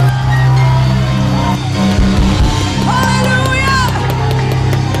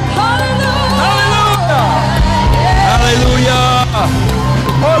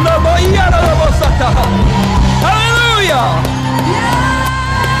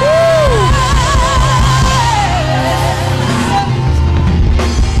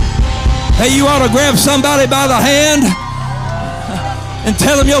Hey, you ought to grab somebody by the hand and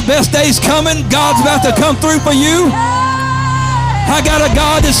tell them your best day's coming. God's about to come through for you. I got a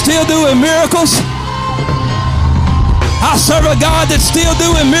God that's still doing miracles. I serve a God that's still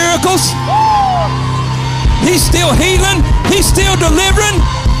doing miracles. He's still healing. He's still delivering.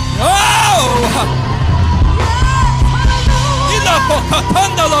 Oh!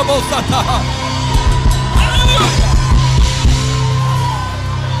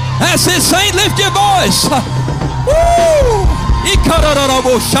 That's it, saint. Lift your voice. Woo!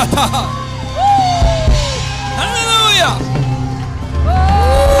 Hallelujah.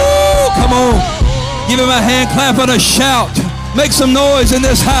 Woo! Come on. Give him a hand clap and a shout. Make some noise in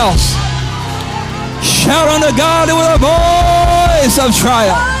this house. Shout unto God with a voice of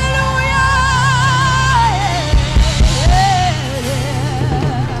triumph.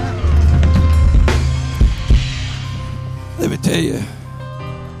 Let me tell you,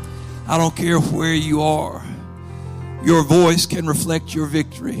 I don't care where you are, your voice can reflect your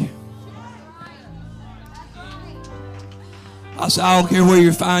victory. I said, I don't care where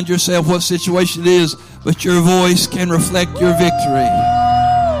you find yourself, what situation it is, but your voice can reflect your victory.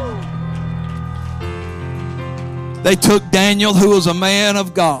 They took Daniel, who was a man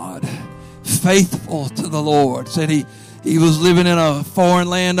of God, faithful to the Lord. Said he was living in a foreign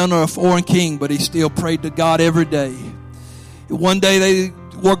land under a foreign king, but he still prayed to God every day. One day they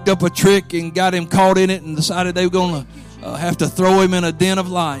worked up a trick and got him caught in it and decided they were going to have to throw him in a den of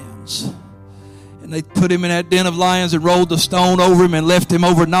lions. And they put him in that den of lions and rolled the stone over him and left him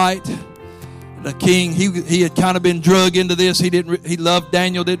overnight. The king, he had kind of been drug into this. He loved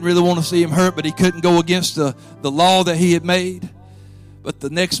Daniel, didn't really want to see him hurt, but he couldn't go against the law that he had made. But the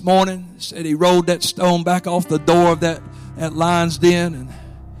next morning, said he rolled that stone back off the door of that lion's den. And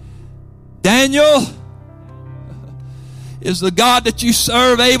Daniel, is the God that you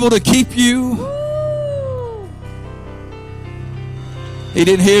serve able to keep you? He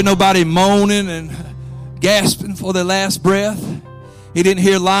didn't hear nobody moaning and gasping for their last breath. He didn't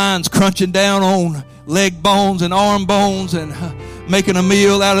hear lions crunching down on leg bones and arm bones and making a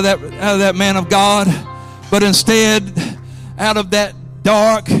meal out of that man of God. But instead, out of that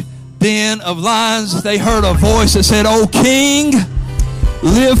dark den of lions, they heard a voice that said, "O King,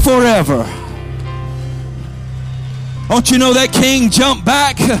 live forever." Don't you know that king jumped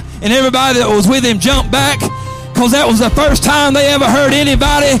back, and everybody that was with him jumped back, because that was the first time they ever heard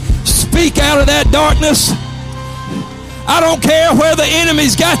anybody speak out of that darkness. I don't care where the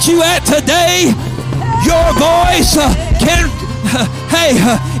enemy's got you at today. Your voice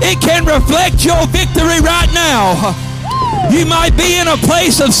it can reflect your victory right now. You might be in a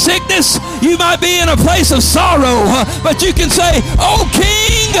place of sickness. You might be in a place of sorrow. But you can say, "Oh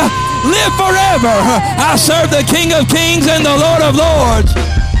King, live forever. I serve the King of Kings and the Lord of Lords."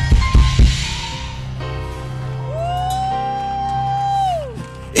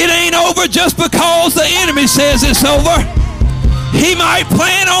 It ain't over just because the enemy says it's over. He might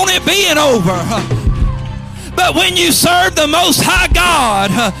plan on it being over. But when you serve the Most High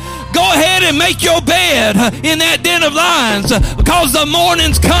God, go ahead and make your bed in that den of lions, because the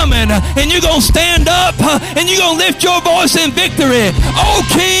morning's coming and you're going to stand up and you're going to lift your voice in victory. Oh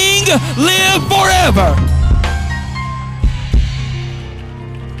King, live forever.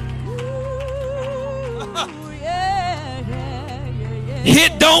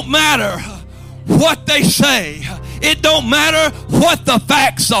 It don't matter what they say. It don't matter what the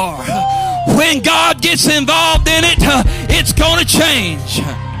facts are. When God gets involved in it, it's going to change.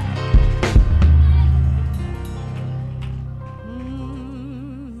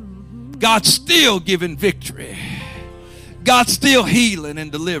 God's still giving victory. God's still healing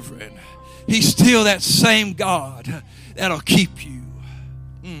and delivering. He's still that same God that'll keep you.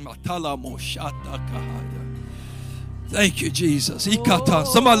 Thank you, Jesus.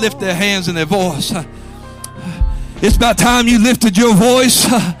 Somebody lift their hands and their voice. It's about time you lifted your voice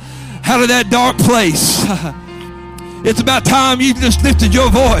out of that dark place. It's about time you just lifted your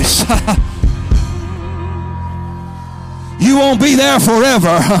voice. You won't be there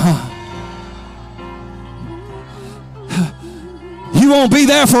forever. You won't be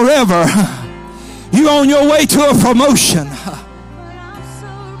there forever. You're on your way to a promotion.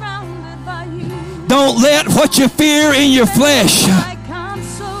 Don't let what you fear in your flesh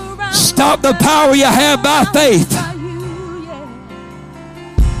stop the power you have by faith.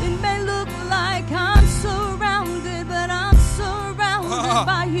 It may look like I'm surrounded, but I'm surrounded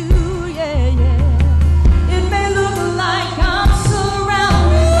by you. It may look like I'm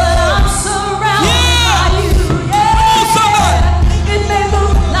surrounded, but I'm surrounded by you. It may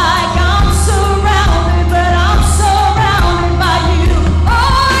look like I'm surrounded, but I'm surrounded by you.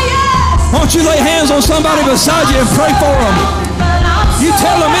 Oh yes. somebody beside you and pray for them. You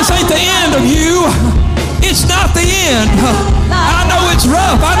tell them this ain't the end of you. It's not the end. I know it's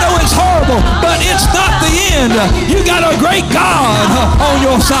rough. I know it's horrible, but it's not the end. You got a great God on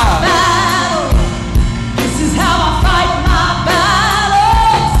your side. This is how I fight my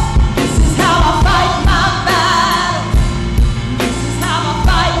battles. This is how I fight my battles. This is how I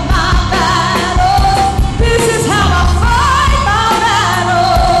fight my battles. This is how I fight my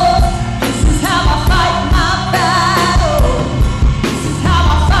battles. This is how I fight my battles. This is how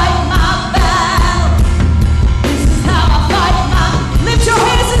I fight my battles. This is how I fight my. Lift your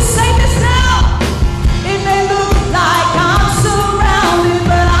hands and say this now. It may look like I'm surrounded,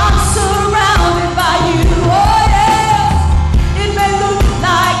 but I'm surrounded by you. Oh yeah. It may look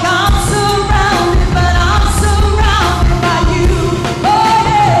like I'm surrounded, but I'm surrounded by you. Oh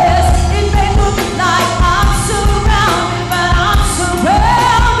yes. It may look like I'm surrounded, but I'm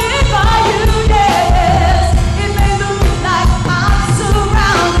surrounded by you. Yes. It may look like I'm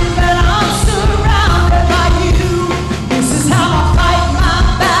surrounded, but I'm surrounded by you. This is how I fight my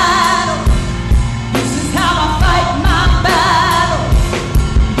battle. This is how I fight my battle.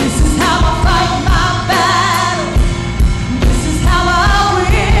 This is how I fight my battle. This is how I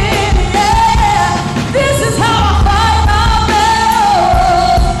win, yeah. This is how I fight my battle.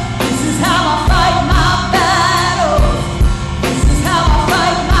 This is how I fight my battle. This is how I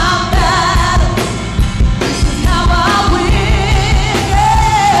fight my battle. This is how I win,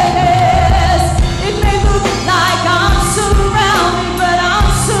 yes. It may look like I'm surrounded, but I'm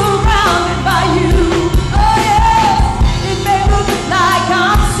surrounded by you. Oh yeah. It may look like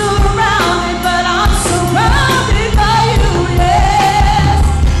I'm surrounded, but I'm surrounded by you. Yes.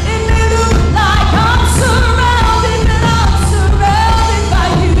 It may look like I'm surrounded, but I'm surrounded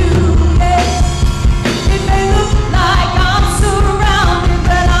by you. Yes. It may look like I'm surrounded,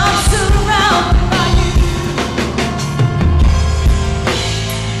 but I'm surrounded by you.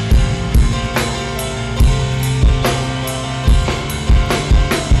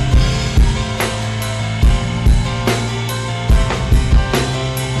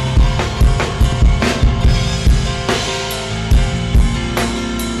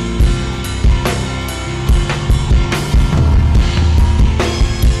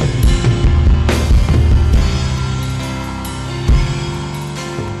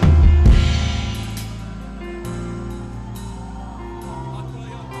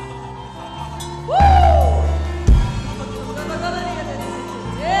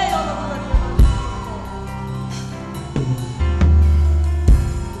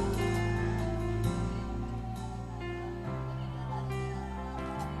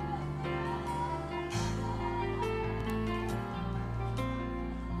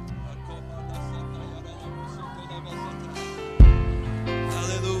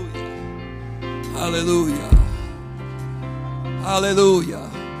 Hallelujah. Hallelujah. Hallelujah.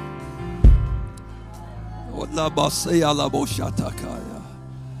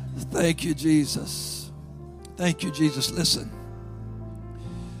 Thank you, Jesus. Thank you, Jesus. Listen,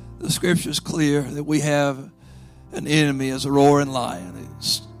 the scripture is clear that we have an enemy as a roaring lion.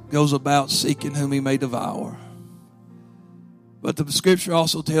 It goes about seeking whom he may devour. But the scripture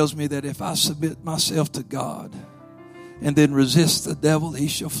also tells me that if I submit myself to God and then resist the devil, he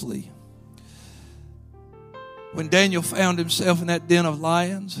shall flee. When Daniel found himself in that den of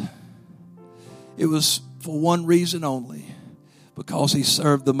lions, it was for one reason only, because he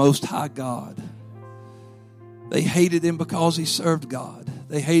served the Most High God. They hated him because he served God.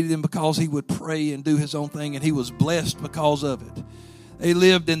 They hated him because he would pray and do his own thing, and he was blessed because of it. They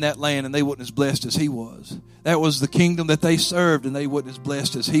lived in that land, and they weren't as blessed as he was. That was the kingdom that they served, and they weren't as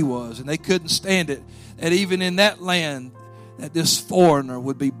blessed as he was. And they couldn't stand it, that even in that land, that this foreigner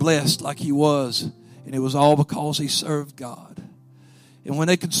would be blessed like he was. And it was all because he served God. And when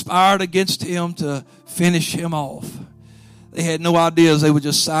they conspired against him to finish him off, they had no idea they were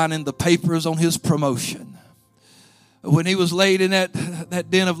just signing the papers on his promotion. When he was laid in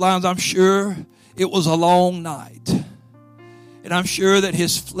that den of lions, I'm sure it was a long night. And I'm sure that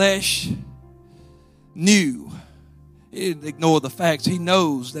his flesh knew. He didn't ignore the facts. He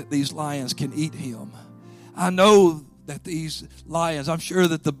knows that these lions can eat him. I know that these lions, I'm sure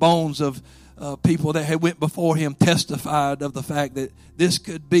that the bones of people that had went before him testified of the fact that this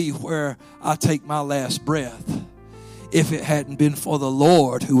could be where I take my last breath if it hadn't been for the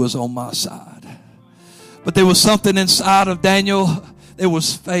Lord who was on my side. But there was something inside of Daniel. There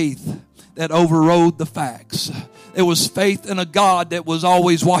was faith that overrode the facts. There was faith in a God that was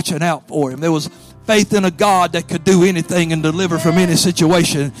always watching out for him. There was faith in a God that could do anything and deliver from any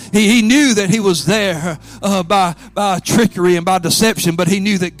situation. He knew that he was there by trickery and by deception, but he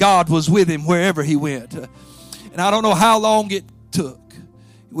knew that God was with him wherever he went. And I don't know how long it took.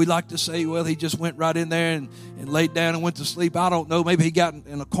 We like to say, well, he just went right in there and laid down and went to sleep. I don't know. Maybe he got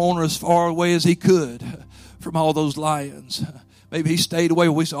in a corner as far away as he could from all those lions. Maybe he stayed away.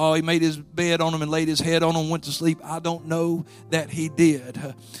 We saw, he made his bed on him and laid his head on him and went to sleep. I don't know that he did.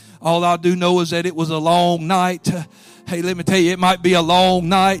 All I do know is that it was a long night. Hey, let me tell you, it might be a long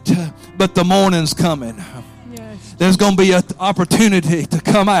night, but the morning's coming. Yes. There's going to be an opportunity to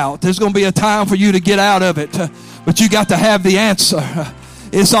come out. There's going to be a time for you to get out of it, but you got to have the answer.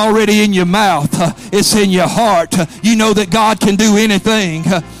 It's already in your mouth. It's in your heart. You know that God can do anything.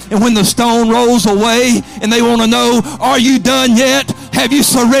 And when the stone rolls away and they want to know, are you done yet? Have you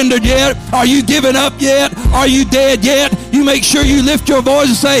surrendered yet? Are you giving up yet? Are you dead yet? You make sure you lift your voice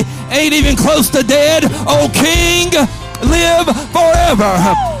and say, ain't even close to dead. Oh, King, live forever.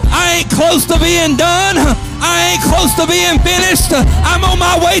 I ain't close to being done. I ain't close to being finished. I'm on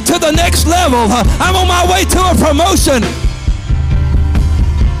my way to the next level. I'm on my way to a promotion.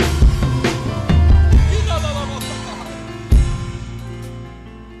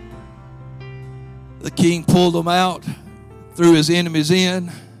 The king pulled them out, threw his enemies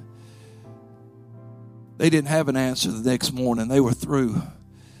in. They didn't have an answer the next morning. They were through.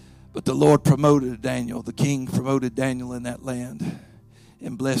 But the Lord promoted Daniel. The king promoted Daniel in that land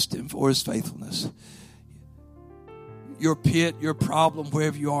and blessed him for his faithfulness. Your pit, your problem,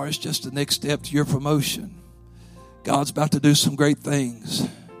 wherever you are, is just the next step to your promotion. God's about to do some great things.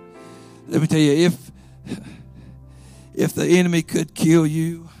 Let me tell you, if the enemy could kill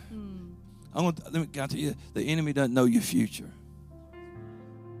you, let me tell you, the enemy doesn't know your future.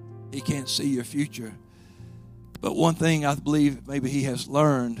 He can't see your future. But one thing I believe maybe he has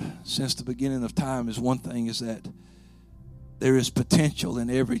learned since the beginning of time is that there is potential in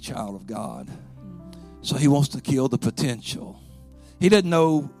every child of God. So he wants to kill the potential. He doesn't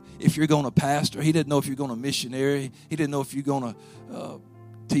know if you're going to pastor. He doesn't know if you're going to missionary. He didn't know if you're going to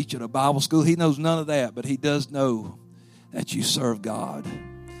teach at a Bible school. He knows none of that, but he does know that you serve God.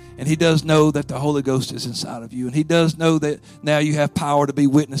 And he does know that the Holy Ghost is inside of you. And he does know that now you have power to be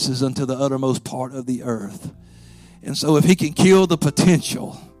witnesses unto the uttermost part of the earth. And so if he can kill the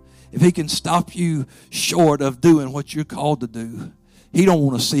potential, if he can stop you short of doing what you're called to do, he don't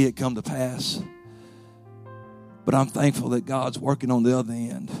want to see it come to pass. But I'm thankful that God's working on the other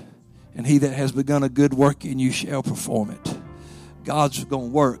end. And he that has begun a good work in you shall perform it. God's going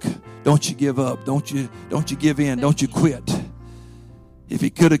to work. Don't you give up. Don't you give in. Don't you quit. If he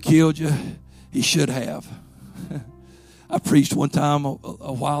could have killed you, he should have. I preached one time a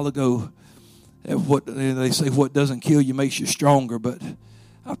while ago at what they say, what doesn't kill you makes you stronger. But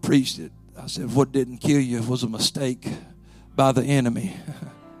I preached it. I said, what didn't kill you was a mistake by the enemy.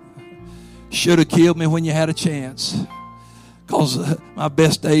 Should have killed me when you had a chance, because my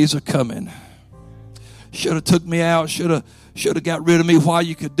best days are coming. Should have took me out. Should have got rid of me while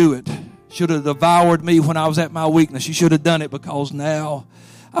you could do it. Should have devoured me when I was at my weakness. You should have done it, because now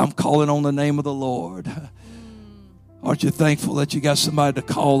I'm calling on the name of the Lord. Aren't you thankful that you got somebody to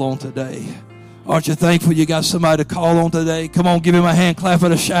call on today? Aren't you thankful you got somebody to call on today? Come on, give him a hand clap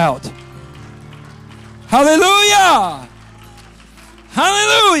and a shout. Hallelujah!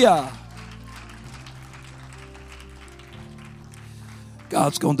 Hallelujah!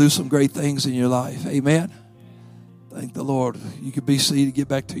 God's going to do some great things in your life. Amen. Thank the Lord. You could be seated, get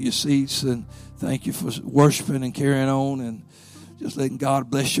back to your seats, and thank you for worshiping and carrying on and just letting God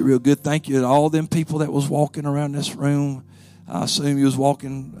bless you real good. Thank you to all them people that was walking around this room. I assume you was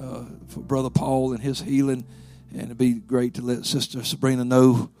walking for Brother Paul and his healing, and it'd be great to let Sister Sabrina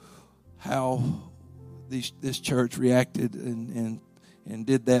know how this church reacted and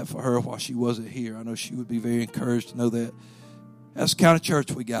did that for her while she wasn't here. I know she would be very encouraged to know that. That's the kind of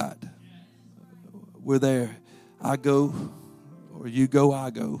church we got. We're there. I go, or you go, I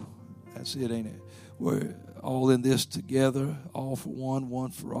go. That's it, ain't it? We're all in this together, all for one,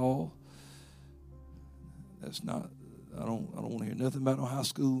 one for all. That's not. I don't want to hear nothing about no high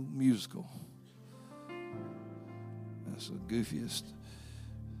school musical. That's the goofiest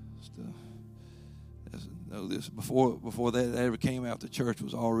stuff. No, this before that ever came out, the church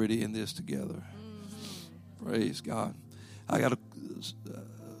was already in this together. Mm-hmm. Praise God. I got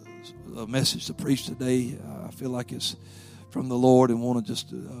a message to preach today. I feel like it's from the Lord, and want to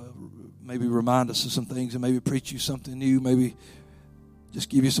just maybe remind us of some things and maybe preach you something new, maybe just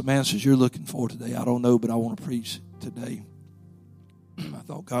give you some answers you're looking for today. I don't know, but I want to preach today. I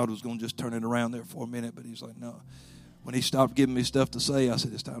thought God was going to just turn it around there for a minute, but he's like, no. When he stopped giving me stuff to say, I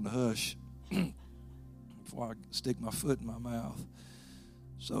said, it's time to hush. before I stick my foot in my mouth.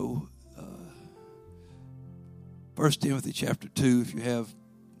 So, 1 Timothy chapter 2, if you have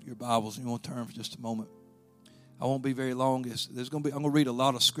your Bibles and you want to turn for just a moment. I won't be very long. I'm going to read a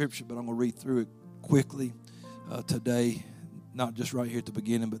lot of scripture, but I'm going to read through it quickly today, not just right here at the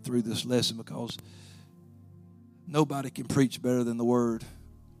beginning, but through this lesson, because nobody can preach better than the Word.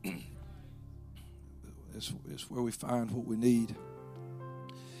 It's where we find what we need.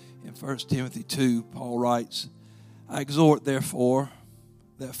 In 1 Timothy 2, Paul writes, I exhort, therefore,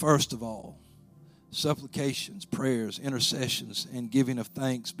 that first of all, supplications, prayers, intercessions, and giving of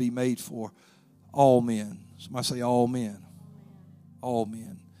thanks be made for all men. Somebody say all men. All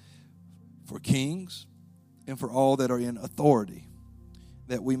men. For kings and for all that are in authority,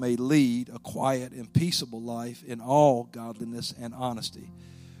 that we may lead a quiet and peaceable life in all godliness and honesty.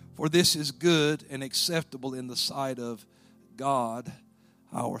 For this is good and acceptable in the sight of God,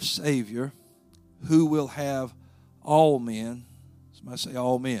 our Savior, who will have all men. Somebody say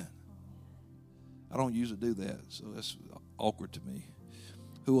all men. I don't usually do that, so that's awkward to me.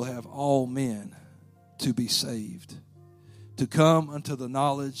 Who will have all men to be saved, to come unto the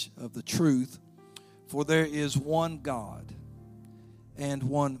knowledge of the truth. For there is one God and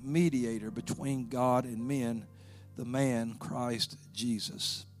one mediator between God and men, the man Christ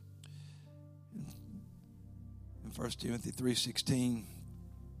Jesus. In 1 Timothy 3:16,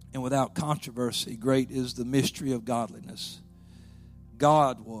 and without controversy, great is the mystery of godliness.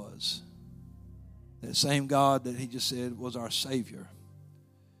 God was, that same God that he just said was our Savior.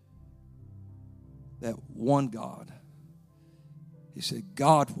 That one God. He said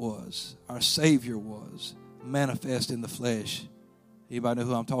God was, our Savior was, manifest in the flesh. Anybody know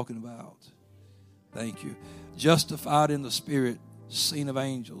who I'm talking about? Thank you. Justified in the Spirit, seen of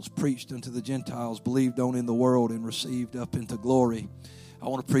angels, preached unto the Gentiles, believed on in the world, and received up into glory. I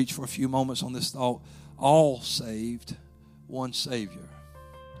want to preach for a few moments on this thought. All saved, one Savior.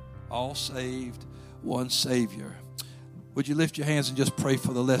 All saved, one Savior. Would you lift your hands and just pray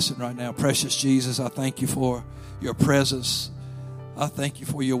for the lesson right now? Precious Jesus, I thank you for your presence. I thank you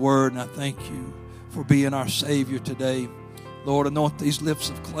for your word, and I thank you for being our Savior today. Lord, anoint these lips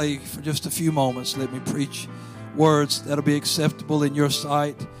of clay for just a few moments. Let me preach words that'll be acceptable in your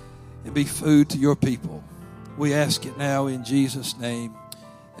sight and be food to your people. We ask it now in Jesus' name.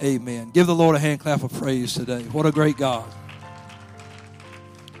 Amen. Give the Lord a hand clap of praise today. What a great God.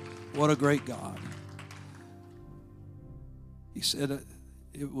 What a great God. He said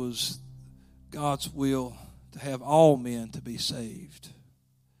it was God's will to have all men to be saved.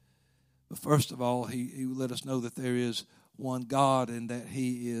 But first of all, he let us know that there is one God and that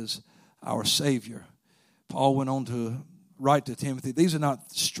he is our Savior. Paul went on to write to Timothy. These are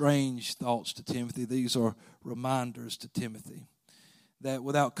not strange thoughts to Timothy. These are reminders to Timothy. That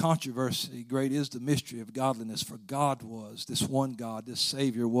without controversy, great is the mystery of godliness. For God was, this one God, this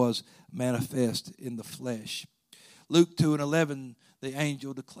Savior was manifest in the flesh. Luke 2:11, the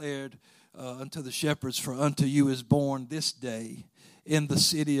angel declared unto the shepherds, for unto you is born this day in the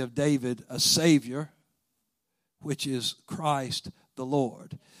city of David a Savior, which is Christ the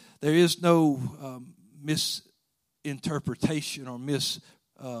Lord. There is no misinterpretation or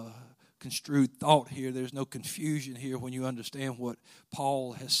misconstrued thought here. There's no confusion here when you understand what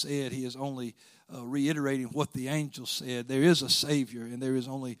Paul has said. He is only reiterating what the angel said. There is a Savior, and there is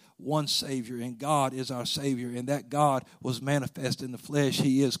only one Savior, and God is our Savior, and that God was manifest in the flesh.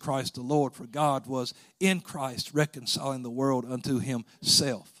 He is Christ the Lord, for God was in Christ reconciling the world unto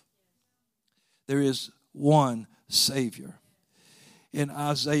himself. There is one Savior. In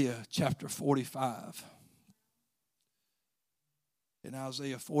Isaiah chapter 45, in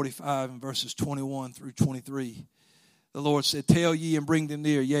Isaiah 45 and verses 21 through 23, the Lord said, tell ye and bring them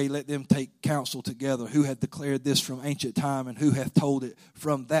near, yea, let them take counsel together. Who hath declared this from ancient time, and who hath told it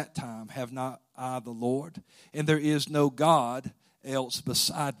from that time? Have not I the Lord? And there is no God else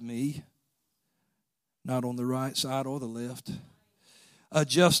beside me, not on the right side or the left. A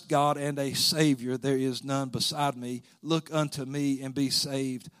just God and a Savior, there is none beside me. Look unto me and be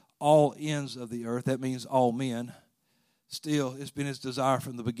saved, all ends of the earth. That means all men. Still, it's been his desire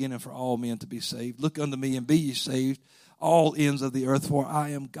from the beginning for all men to be saved. Look unto me and be ye saved, all ends of the earth, for I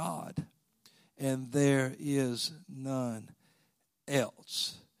am God, and there is none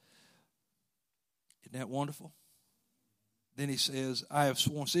else. Isn't that wonderful? Then he says, I have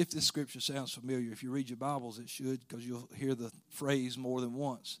sworn. See if this scripture sounds familiar. If you read your Bibles, it should, because you'll hear the phrase more than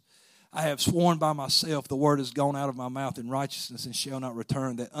once. I have sworn by myself, the word has gone out of my mouth in righteousness and shall not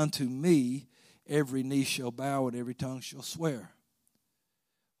return, that unto me every knee shall bow and every tongue shall swear.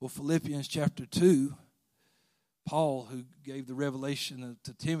 Well, Philippians chapter 2, Paul, who gave the revelation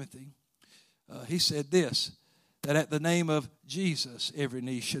to Timothy, he said this, that at the name of Jesus every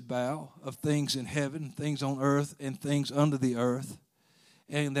knee should bow, of things in heaven, things on earth, and things under the earth,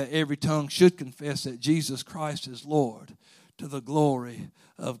 and that every tongue should confess that Jesus Christ is Lord, to the glory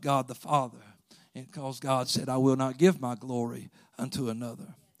of God the Father. And because God said, I will not give my glory unto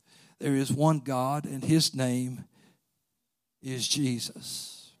another. There is one God, and his name is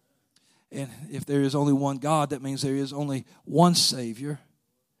Jesus. And if there is only one God, that means there is only one Savior,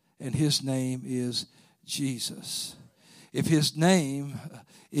 and his name is Jesus. If his name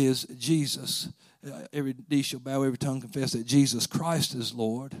is Jesus, every knee shall bow, every tongue confess that Jesus Christ is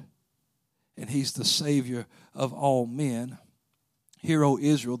Lord, and he's the Savior of all men. Hear, O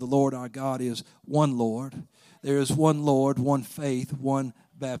Israel, the Lord our God is one Lord. There is one Lord, one faith, one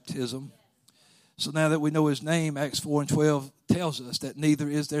baptism. So now that we know his name, Acts 4:12 tells us that neither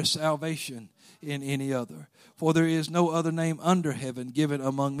is there salvation in any other. For there is no other name under heaven given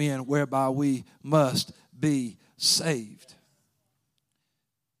among men whereby we must be saved.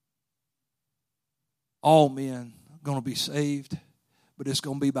 All men are going to be saved, but it's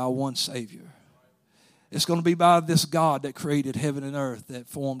going to be by one Savior. It's going to be by this God that created heaven and earth, that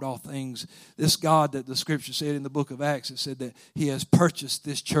formed all things. This God that the scripture said in the book of Acts, it said that he has purchased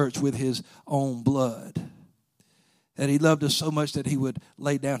this church with his own blood. That he loved us so much that he would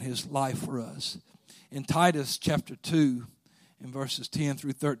lay down his life for us. In Titus chapter 2, in verses 10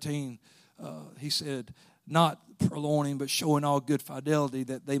 through 13, he said, not purloining, but showing all good fidelity,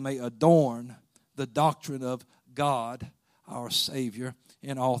 that they may adorn the doctrine of God, our Savior,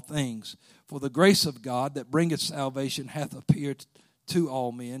 in all things. For the grace of God that bringeth salvation hath appeared to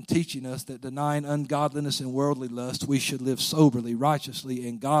all men, teaching us that denying ungodliness and worldly lust, we should live soberly, righteously,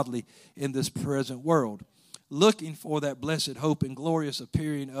 and godly in this present world, looking for that blessed hope and glorious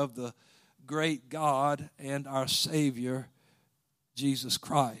appearing of the great God and our Savior, Jesus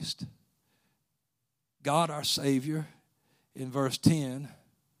Christ. God our Savior in verse 10,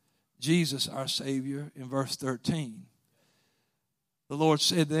 Jesus our Savior in verse 13. The Lord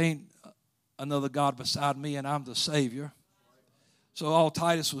said, there ain't another God beside me, and I'm the Savior. So all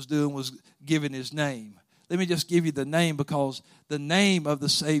Titus was doing was giving his name. Let me just give you the name, because the name of the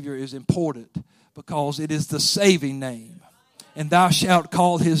Savior is important, because it is the saving name. And thou shalt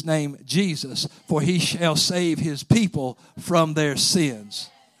call his name Jesus, for he shall save his people from their sins.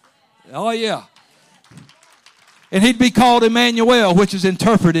 Oh, yeah. And he'd be called Emmanuel, which is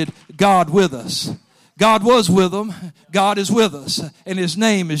interpreted God with us. God was with them. God is with us. And his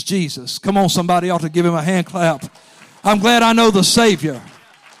name is Jesus. Come on, somebody ought to give him a hand clap. I'm glad I know the Savior.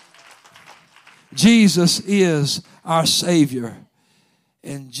 Jesus is our Savior.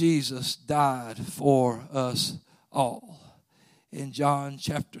 And Jesus died for us all. In John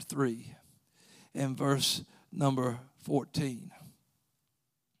chapter 3 and verse number 14.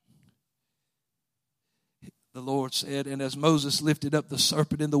 The Lord said, and as Moses lifted up the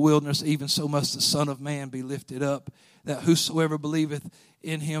serpent in the wilderness, even so must the Son of Man be lifted up, that whosoever believeth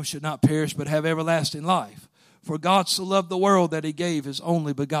in him should not perish, but have everlasting life. For God so loved the world that he gave his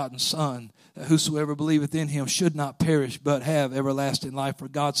only begotten Son, that whosoever believeth in him should not perish, but have everlasting life. For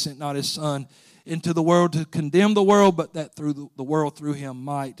God sent not his Son into the world to condemn the world, but that through the world through him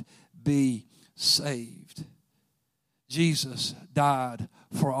might be saved. Jesus died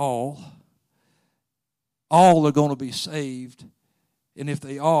for all. All are going to be saved, and if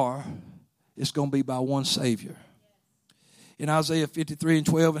they are, it's going to be by one Savior. In Isaiah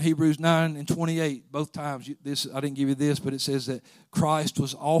 53:12 and Hebrews 9:28, both times, I didn't give you this, but it says that Christ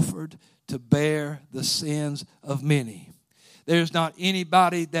was offered to bear the sins of many. There's not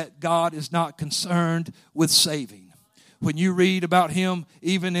anybody that God is not concerned with saving. When you read about him,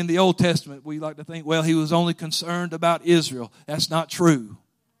 even in the Old Testament, we like to think, well, he was only concerned about Israel. That's not true.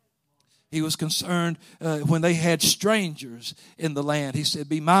 He was concerned when they had strangers in the land. He said,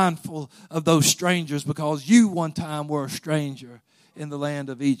 be mindful of those strangers, because you one time were a stranger in the land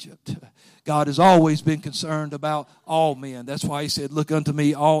of Egypt. God has always been concerned about all men. That's why he said, look unto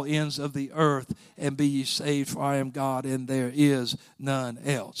me all ends of the earth, and be ye saved, for I am God and there is none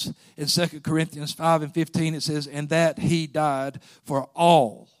else. In 2 Corinthians 5:15 it says, and that he died for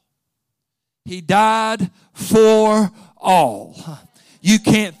all. He died for all. You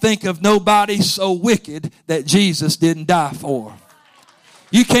can't think of nobody so wicked that Jesus didn't die for.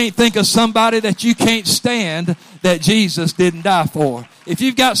 You can't think of somebody that you can't stand that Jesus didn't die for. If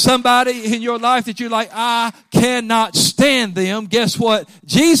you've got somebody in your life that you're like, I cannot stand them, guess what?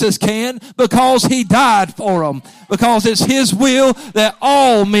 Jesus can, because he died for them. Because it's his will that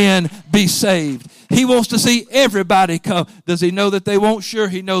all men be saved. He wants to see everybody come. Does he know that they won't? Sure,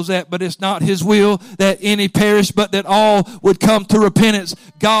 he knows that, but it's not his will that any perish, but that all would come to repentance.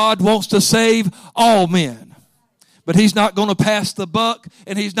 God wants to save all men. But he's not going to pass the buck,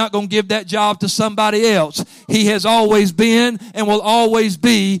 and he's not going to give that job to somebody else. He has always been and will always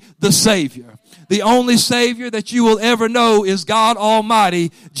be the Savior. The only Savior that you will ever know is God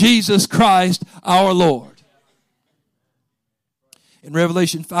Almighty, Jesus Christ our Lord. In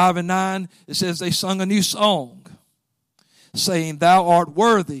Revelation 5 and 9, it says they sung a new song, saying, Thou art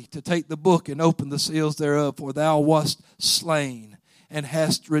worthy to take the book and open the seals thereof, for thou wast slain and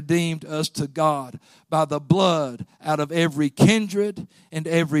hast redeemed us to God by the blood out of every kindred and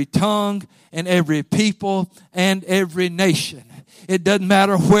every tongue and every people and every nation. It doesn't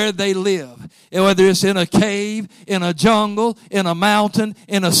matter where they live, whether it's in a cave, in a jungle, in a mountain,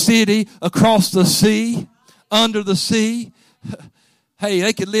 in a city, across the sea, under the sea. Hey,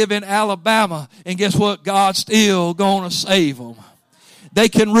 they could live in Alabama, and guess what? God's still going to save them. They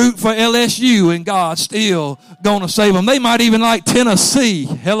can root for LSU, and God's still going to save them. They might even like Tennessee.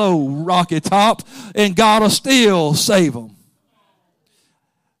 Hello, Rocky Top. And God will still save them.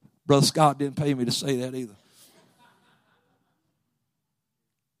 Brother Scott didn't pay me to say that either.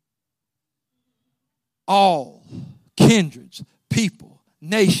 All kindreds, people,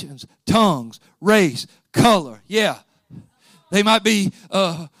 nations, tongues, race, color. Yeah. They might be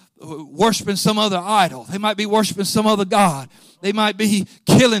worshiping some other idol. They might be worshiping some other god. They might be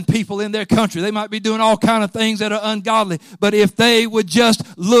killing people in their country. They might be doing all kinds of things that are ungodly. But if they would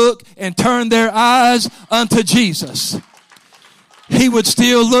just look and turn their eyes unto Jesus, he would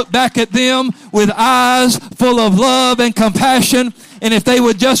still look back at them with eyes full of love and compassion. And if they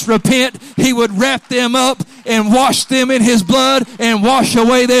would just repent, he would wrap them up and wash them in his blood and wash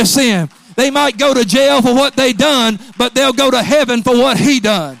away their sin. They might go to jail for what they done, but they'll go to heaven for what he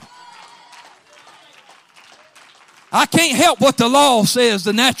done. I can't help what the law says,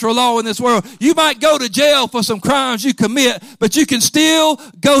 the natural law in this world. You might go to jail for some crimes you commit, but you can still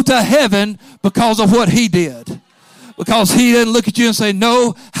go to heaven because of what he did. Because he didn't look at you and say,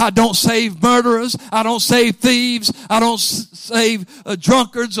 no, I don't save murderers. I don't save thieves. I don't save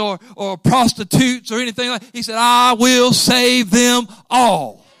drunkards or prostitutes or anything like that. He said, I will save them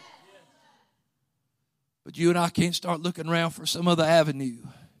all. But you and I can't start looking around for some other avenue.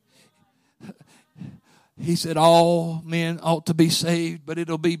 He said all men ought to be saved, but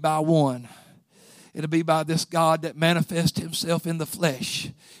it'll be by one. It'll be by this God that manifests himself in the flesh.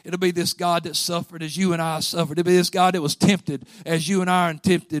 It'll be this God that suffered as you and I suffered. It'll be this God that was tempted as you and I are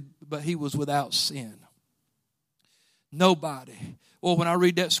tempted, but he was without sin. Nobody. Well, when I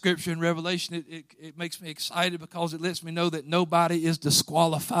read that scripture in Revelation, it makes me excited because it lets me know that nobody is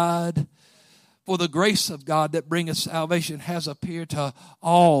disqualified. For the grace of God that bringeth salvation has appeared to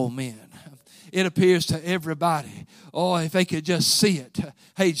all men. It appears to everybody. Oh, if they could just see it.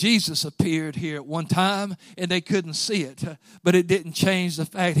 Hey, Jesus appeared here at one time and they couldn't see it. But it didn't change the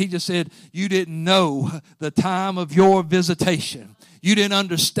fact. He just said, you didn't know the time of your visitation. You didn't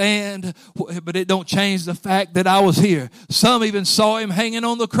understand, but it don't change the fact that I was here. Some even saw him hanging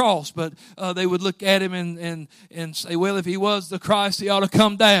on the cross, but they would look at him and say, well, if he was the Christ, he ought to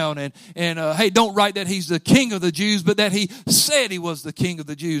come down. And hey, don't write that he's the King of the Jews, but that he said he was the King of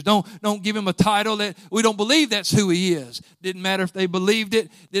the Jews. Don't give him a title that we don't believe that's who he is. Didn't matter if they believed it.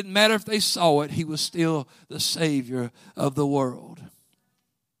 Didn't matter if they saw it. He was still the Savior of the world.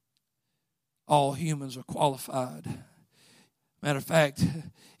 All humans are qualified. Matter of fact,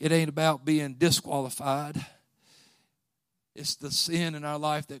 it ain't about being disqualified. It's the sin in our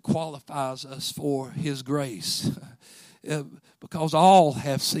life that qualifies us for his grace. Because all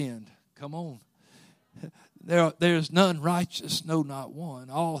have sinned. Come on. There's none righteous, no, not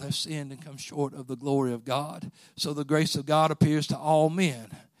one. All have sinned and come short of the glory of God. So the grace of God appears to all men.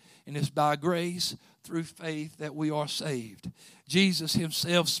 And it's by grace through faith that we are saved. Jesus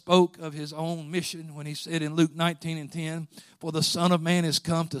himself spoke of his own mission when he said in Luke 19:10, for the Son of Man is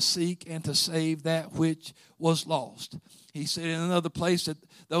come to seek and to save that which was lost. He said in another place that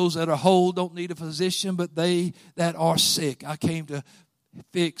those that are whole don't need a physician, but they that are sick. I came to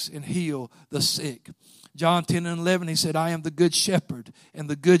fix and heal the sick. John 10:11, he said, I am the good shepherd, and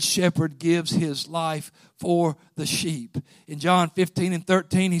the good shepherd gives his life for the sheep. In John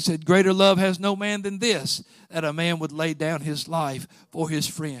 15:13, he said, greater love has no man than this, that a man would lay down his life for his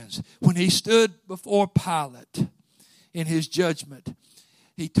friends. When he stood before Pilate in his judgment,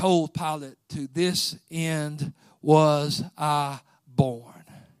 he told Pilate, to this end was I born.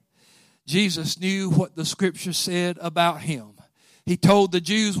 Jesus knew what the scripture said about him. He told the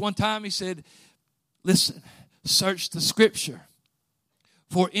Jews one time, he said, listen, search the scripture,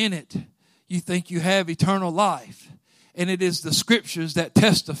 for in it you think you have eternal life, and it is the scriptures that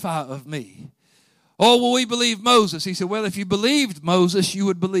testify of me. Oh, well, we believe Moses. He said, well, if you believed Moses, you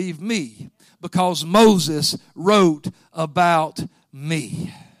would believe me, because Moses wrote about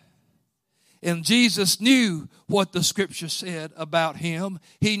me. And Jesus knew what the scripture said about him.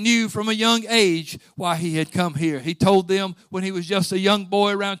 He knew from a young age why he had come here. He told them when he was just a young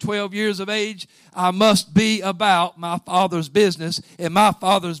boy, around 12 years of age, I must be about my Father's business, and my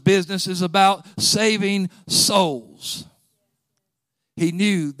Father's business is about saving souls. He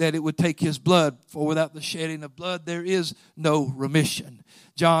knew that it would take his blood, for without the shedding of blood, there is no remission.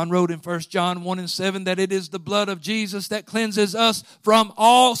 John wrote in 1 John 1:7 that it is the blood of Jesus that cleanses us from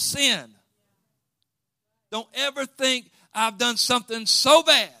all sin. Don't ever think I've done something so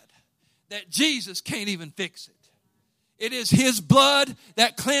bad that Jesus can't even fix it. It is his blood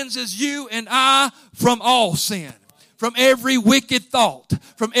that cleanses you and I from all sin, from every wicked thought,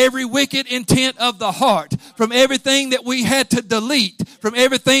 from every wicked intent of the heart, from everything that we had to delete, from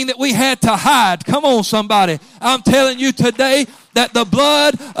everything that we had to hide. Come on, somebody. I'm telling you today that the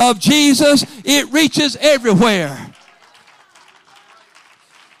blood of Jesus, it reaches everywhere.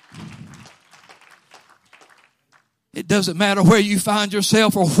 It doesn't matter where you find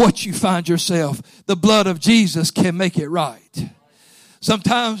yourself or what you find yourself. The blood of Jesus can make it right.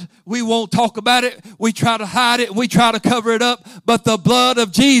 Sometimes we won't talk about it. We try to hide it. We try to cover it up. But the blood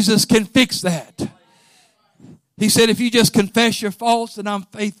of Jesus can fix that. He said, if you just confess your faults, then I'm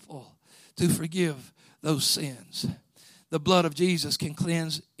faithful to forgive those sins. The blood of Jesus can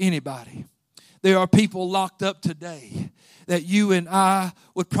cleanse anybody. There are people locked up today that you and I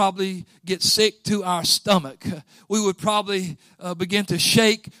would probably get sick to our stomach. We would probably begin to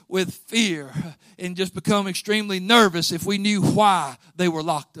shake with fear and just become extremely nervous if we knew why they were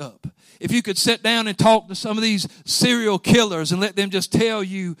locked up. If you could sit down and talk to some of these serial killers and let them just tell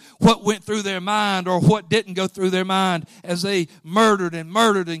you what went through their mind or what didn't go through their mind as they murdered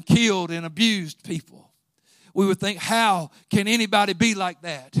and killed and abused people, we would think, how can anybody be like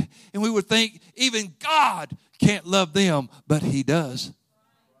that? And we would think even God can't love them, but he does.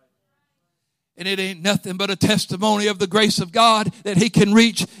 And it ain't nothing but a testimony of the grace of God that he can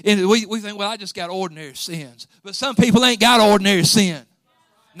reach. And we think, well, I just got ordinary sins. But some people ain't got ordinary sin.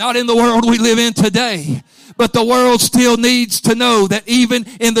 Not in the world we live in today. But the world still needs to know that even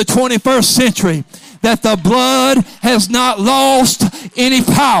in the 21st century, that the blood has not lost any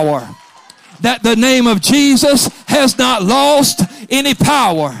power. That the name of Jesus has not lost any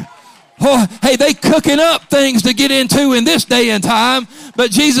power. Oh, hey, they cooking up things to get into in this day and time. But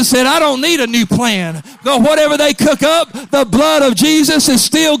Jesus said, I don't need a new plan. Go, whatever they cook up, the blood of Jesus is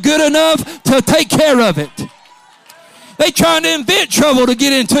still good enough to take care of it. They trying to invent trouble to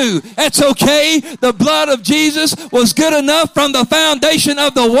get into. That's okay. The blood of Jesus was good enough from the foundation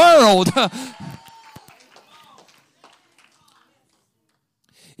of the world.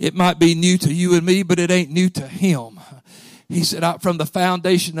 It might be new to you and me, but it ain't new to him. He said, from the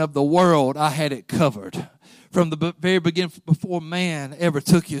foundation of the world, I had it covered. From the very beginning, before man ever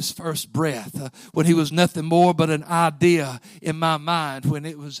took his first breath, when he was nothing more but an idea in my mind, when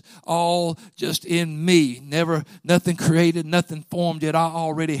it was all just in me, nothing created, nothing formed, yet I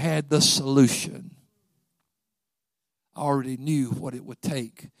already had the solution. I already knew what it would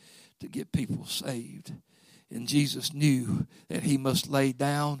take to get people saved. And Jesus knew that he must lay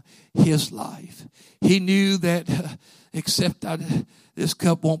down his life. He knew that this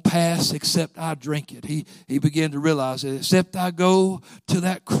cup won't pass except I drink it. He began to realize that except I go to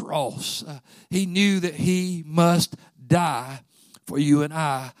that cross, he knew that he must die for you and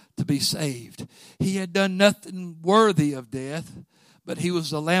I to be saved. He had done nothing worthy of death, but he was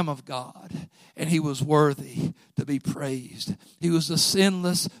the Lamb of God, and he was worthy to be praised. He was the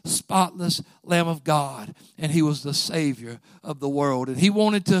sinless, spotless Lamb of God, and he was the Savior of the world. And he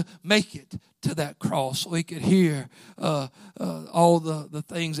wanted to make it to that cross so he could hear all the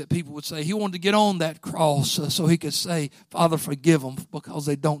things that people would say. He wanted to get on that cross so he could say, Father, forgive them because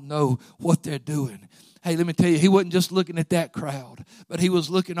they don't know what they're doing. Hey, let me tell you, he wasn't just looking at that crowd, but he was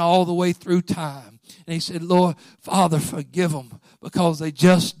looking all the way through time. And he said, Lord, Father, forgive them because they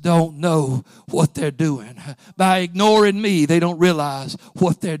just don't know what they're doing. By ignoring me, they don't realize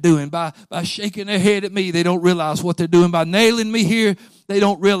what they're doing. By shaking their head at me, they don't realize what they're doing. By nailing me here, they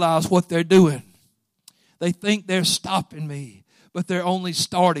don't realize what they're doing. They think they're stopping me, but they're only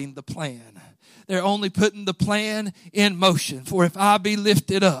starting the plan. They're only putting the plan in motion. For if I be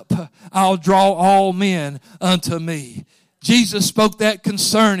lifted up, I'll draw all men unto me. Jesus spoke that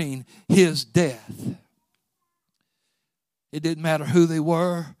concerning his death. It didn't matter who they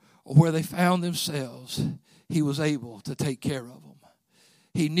were or where they found themselves. He was able to take care of them.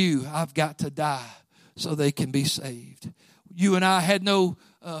 He knew, I've got to die so they can be saved. You and I had no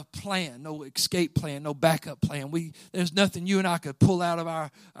plan, no escape plan, no backup plan. There's nothing you and I could pull out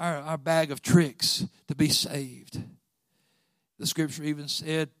of our bag of tricks to be saved. The scripture even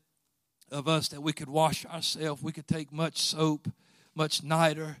said of us that we could wash ourselves. We could take much soap, much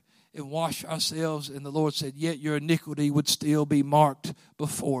niter, and wash ourselves. And the Lord said, yet your iniquity would still be marked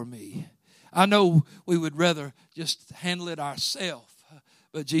before me. I know we would rather just handle it ourselves,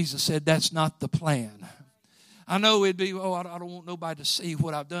 but Jesus said that's not the plan. I know it'd be, I don't want nobody to see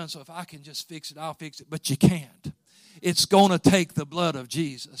what I've done, so if I can just fix it, I'll fix it. But you can't. It's going to take the blood of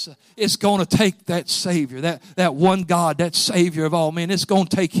Jesus. It's going to take that Savior, that one God, that Savior of all men. It's going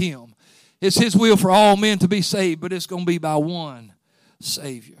to take Him. It's His will for all men to be saved, but it's going to be by one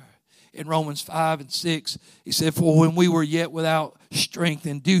Savior. In Romans 5:6, he said, for when we were yet without strength,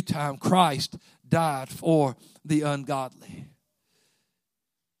 in due time Christ died for the ungodly.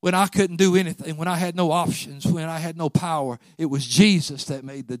 When I couldn't do anything, when I had no options, when I had no power, it was Jesus that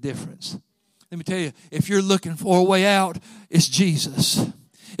made the difference. Let me tell you, if you're looking for a way out, it's Jesus.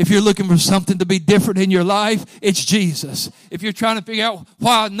 If you're looking for something to be different in your life, it's Jesus. If you're trying to figure out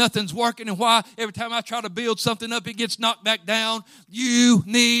why nothing's working and why every time I try to build something up, it gets knocked back down, you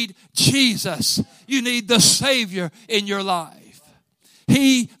need Jesus. You need the Savior in your life.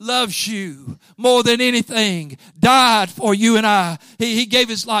 He loves you more than anything, died for you and I. He gave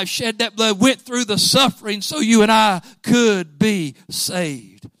His life, shed that blood, went through the suffering so you and I could be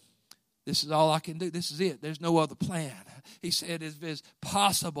saved. This is all I can do. This is it. There's no other plan. He said, if it's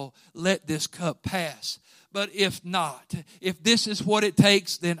possible, let this cup pass. But if not, if this is what it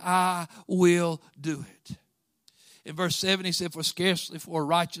takes, then I will do it. In verse 7, he said, for scarcely for a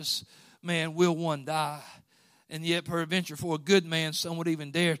righteous man will one die. And yet, peradventure, for a good man, some would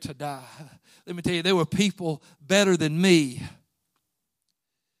even dare to die. Let me tell you, there were people better than me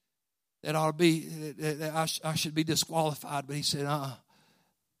that ought to be, that I should be disqualified. But he said,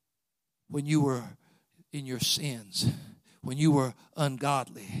 when you were in your sins, when you were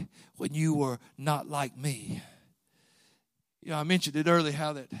ungodly, when you were not like me. You know, I mentioned it earlier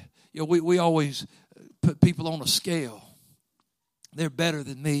how that, you know, we always put people on a scale. They're better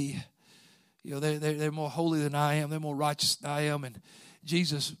than me. You know, they're more holy than I am. They're more righteous than I am. And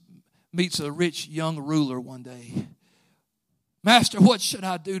Jesus meets a rich young ruler one day. Master, what should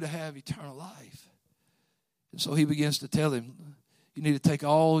I do to have eternal life? And so he begins to tell him, you need to take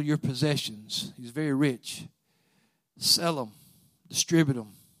all your possessions. He's very rich. Sell them, distribute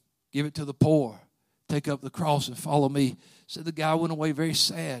them, give it to the poor. Take up the cross and follow me. So the guy went away very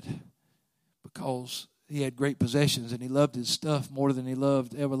sad because he had great possessions and he loved his stuff more than he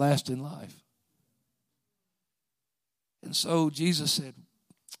loved everlasting life. And so Jesus said,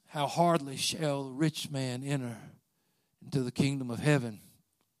 how hardly shall the rich man enter into the kingdom of heaven.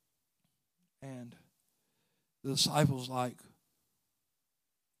 And the disciples like,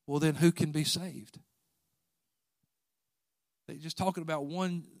 well, then who can be saved? They're just talking about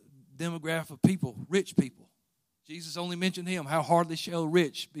one demographic of people, rich people. Jesus only mentioned him. How hardly shall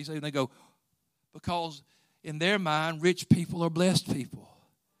rich be saved? And they go, because in their mind, rich people are blessed people.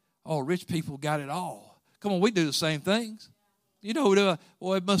 Oh, rich people got it all. Come on, we do the same things. You know,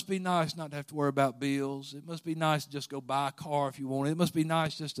 well, it must be nice not to have to worry about bills. It must be nice to just go buy a car if you want it. It must be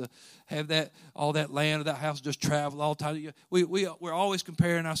nice just to have that all that land or that house, just travel all the time. We're always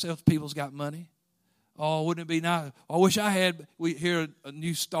comparing ourselves to people who's got money. Oh, wouldn't it be nice? I wish I had. We hear a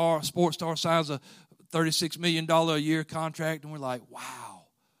new sports star signs a $36 million a year contract, and we're like, wow,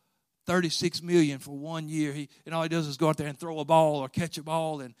 $36 million for 1 year. And all he does is go out there and throw a ball or catch a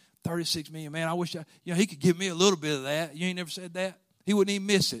ball, and $36 million. Man, I wish he could give me a little bit of that. You ain't never said that? He wouldn't even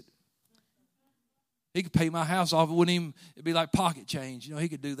miss it. He could pay my house off. It'd be like pocket change. You know, he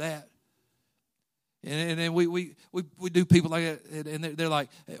could do that. And then we do people like that, and they're like,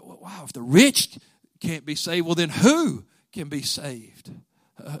 wow, if the rich can't be saved, well, then who can be saved?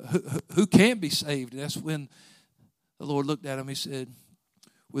 Who can be saved? And that's when the Lord looked at him. He said,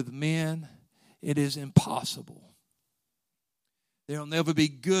 with men, it is impossible. They'll never be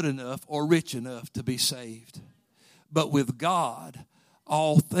good enough or rich enough to be saved. But with God,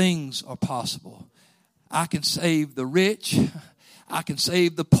 all things are possible. I can save the rich. I can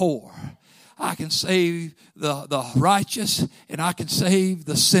save the poor. I can save the righteous, and I can save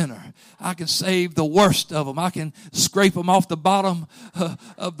the sinner. I can save the worst of them. I can scrape them off the bottom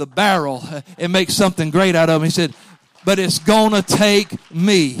of the barrel and make something great out of them. He said, but it's going to take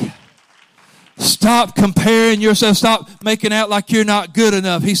me. Stop comparing yourself. Stop making out like you're not good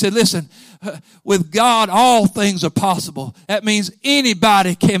enough. He said, listen, with God, all things are possible. That means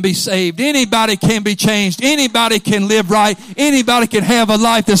anybody can be saved. Anybody can be changed. Anybody can live right. Anybody can have a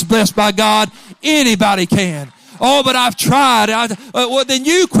life that's blessed by God. Anybody can. Oh, but I've tried. Well, then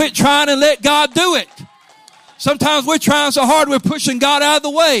you quit trying and let God do it. Sometimes we're trying so hard we're pushing God out of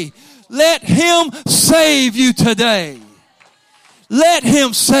the way. Let Him save you today. Let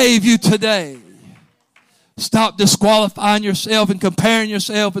Him save you today. Stop disqualifying yourself and comparing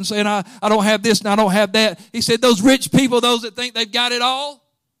yourself and saying, I don't have this and I don't have that. He said, those rich people, those that think they've got it all,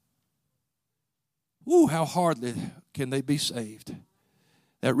 ooh, how hardly can they be saved.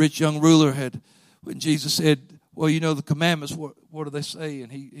 That rich young ruler when Jesus said, well, you know, the commandments, what do they say?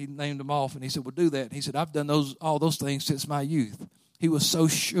 And he named them off and he said, well, do that. And he said, I've done all those things since my youth. He was so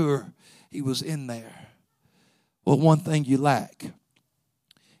sure he was in there. Well, one thing you lack.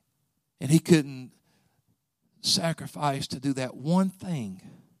 And he couldn't sacrifice to do that one thing.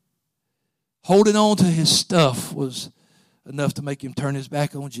 Holding on to his stuff was enough to make him turn his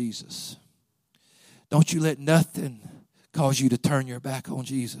back on Jesus. Don't you let nothing cause you to turn your back on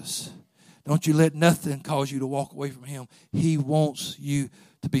Jesus. Don't you let nothing cause you to walk away from Him. He wants you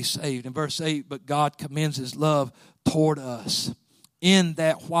to be saved. In verse 8, but God commends His love toward us in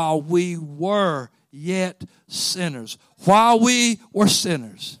that while we were yet sinners, we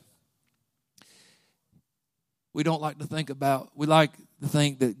like to think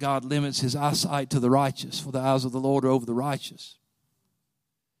that God limits His eyesight to the righteous, for the eyes of the Lord are over the righteous.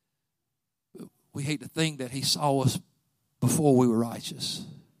 We hate to think that He saw us before we were righteous.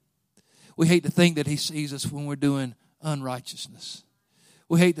 We hate to think that He sees us when we're doing unrighteousness.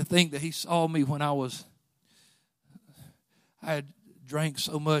 We hate to think that He saw me when I had drank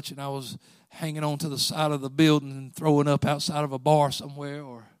so much and I was hanging on to the side of the building and throwing up outside of a bar somewhere.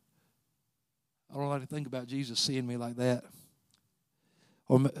 Or I don't like to think about Jesus seeing me like that.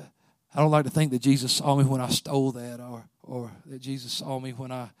 Or I don't like to think that Jesus saw me when I stole that, or that Jesus saw me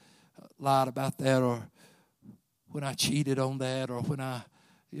when I lied about that, or when I cheated on that, or when I,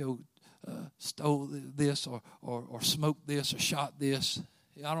 stole this, or smoked this, or shot this.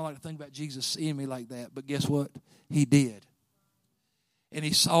 I don't like to think about Jesus seeing me like that. But guess what? He did. And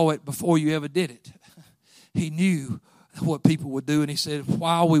He saw it before you ever did it. He knew what people would do. And He said,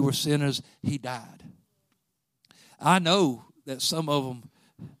 while we were sinners, He died. I know that some of them,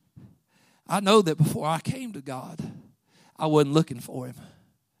 I know that before I came to God, I wasn't looking for Him.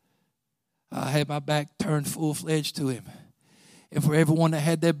 I had my back turned full-fledged to Him. And for everyone that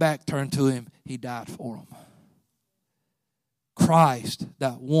had their back turned to Him, He died for them. Christ,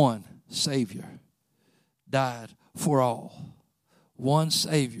 that one Savior, died for all. One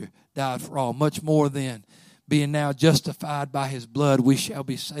Savior died for all. Much more than being now justified by His blood, we shall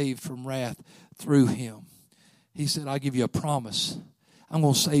be saved from wrath through Him. He said, I'll give you a promise. I'm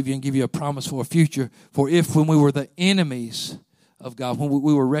going to save you and give you a promise for a future. For if when we were the enemies of God, when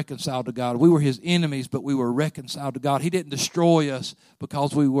we were reconciled to God, we were His enemies, but we were reconciled to God. He didn't destroy us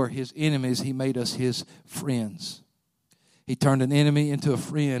because we were His enemies. He made us His friends. He turned an enemy into a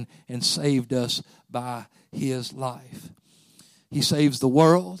friend and saved us by His life. He saves the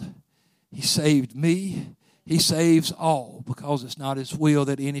world. He saved me. He saves all, because it's not His will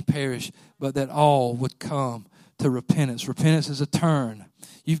that any perish, but that all would come to repentance. Repentance is a turn.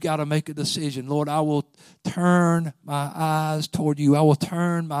 You've got to make a decision. Lord, I will turn my eyes toward You. I will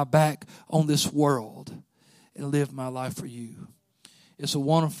turn my back on this world and live my life for You. It's a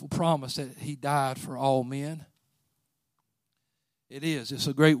wonderful promise that He died for all men. It is. It's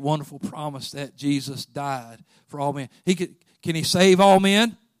a great, wonderful promise that Jesus died for all men. Can He save all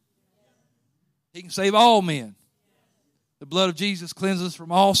men? He can save all men. The blood of Jesus cleanses us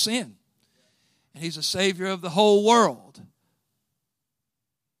from all sin. And He's a Savior of the whole world.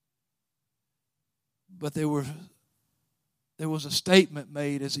 But there was a statement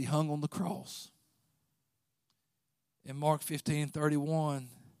made as He hung on the cross. In Mark 15:31,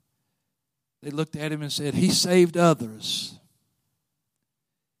 they looked at Him and said, He saved others.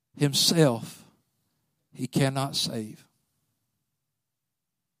 Himself He cannot save.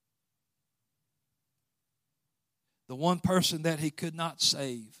 The one person that He could not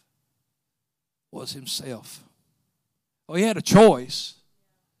save was Himself. Well, He had a choice,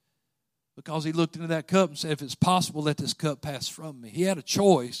 because He looked into that cup and said, if it's possible, let this cup pass from me. He had a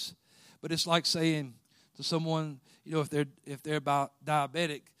choice, but it's like saying to someone, if they're about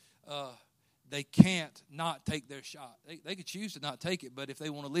diabetic, they can't not take their shot. They could choose to not take it, but if they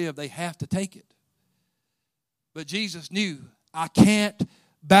want to live, they have to take it. But Jesus knew, I can't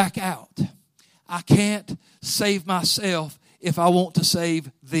back out. I can't save myself if I want to save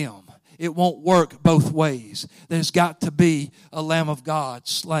them. it won't work both ways. There's got to be a Lamb of God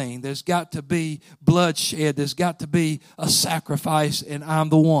slain. There's got to be bloodshed. There's got to be a sacrifice, and I'm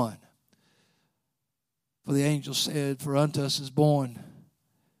the one. For the angel said, for unto us is born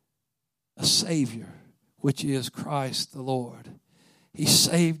a Savior, which is Christ the Lord. He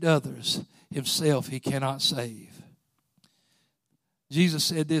saved others. Himself he cannot save. Jesus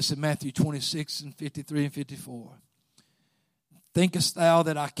said this in Matthew 26 and 53 and 54. Thinkest thou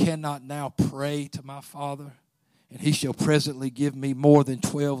that I cannot now pray to my Father, and he shall presently give me more than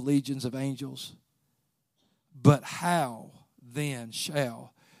 12 legions of angels? But how then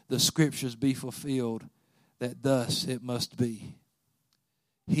shall the scriptures be fulfilled, that thus it must be?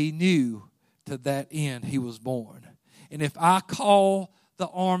 He knew to that end he was born. And if I call the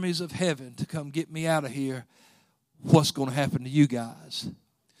armies of heaven to come get me out of here, what's going to happen to you guys?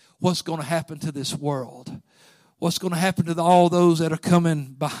 What's going to happen to this world? What's going to happen to all those that are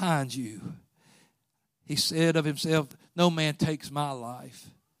coming behind you? He said of himself, no man takes my life.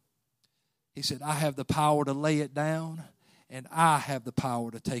 He said, I have the power to lay it down, and I have the power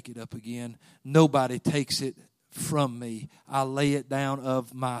to take it up again. Nobody takes it from me. I lay it down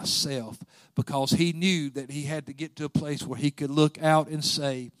of myself, because he knew that he had to get to a place where he could look out and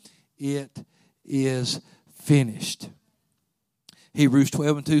say, it is finished. Hebrews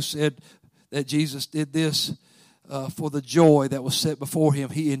 12:2 said that Jesus did this for the joy that was set before him.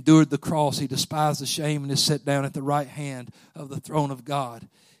 He endured the cross. He despised the shame and is set down at the right hand of the throne of God.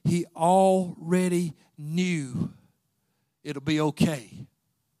 He already knew it'll be okay.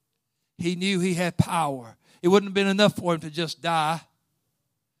 He knew he had power. It wouldn't have been enough for him to just die,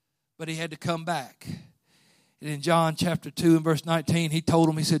 but he had to come back. And in John chapter 2 and verse 19, he told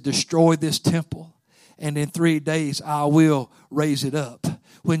him, he said, destroy this temple, and in 3 days I will raise it up.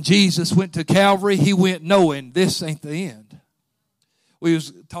 When Jesus went to Calvary, he went knowing this ain't the end. We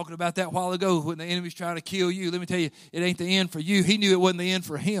was talking about that a while ago when the enemy's trying to kill you. Let me tell you, it ain't the end for you. He knew it wasn't the end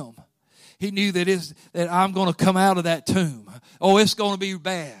for him. He knew that I'm going to come out of that tomb. Oh, it's going to be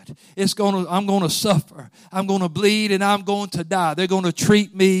bad. I'm going to suffer. I'm going to bleed and I'm going to die. They're going to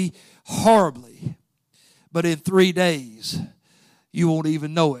treat me horribly. But in 3 days, you won't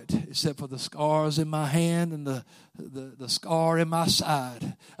even know it, except for the scars in my hand and the scar in my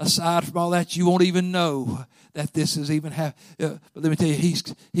side. Aside from all that, you won't even know that this is even happening. But let me tell you,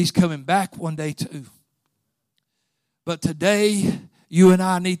 he's coming back one day too. But today, you and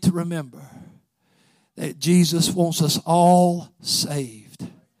I need to remember that Jesus wants us all saved.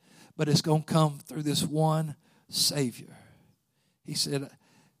 But it's going to come through this one Savior. He said,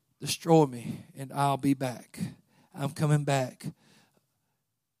 destroy me and I'll be back. I'm coming back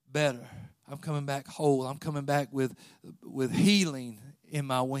better. I'm coming back whole. I'm coming back with healing in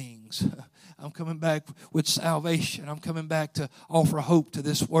my wings. I'm coming back with salvation. I'm coming back to offer hope to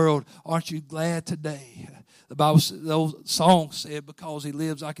this world. Aren't you glad today? The Bible, the old song said, because he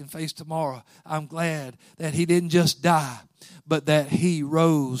lives, I can face tomorrow. I'm glad that he didn't just die, but that he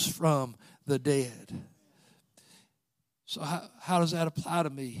rose from the dead. So how does that apply to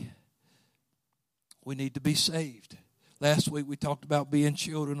me? We need to be saved. Last week we talked about being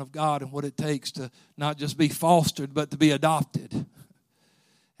children of God and what it takes to not just be fostered, but to be adopted.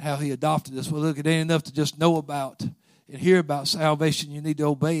 How he adopted us. Well, look, it ain't enough to just know about and hear about salvation. You need to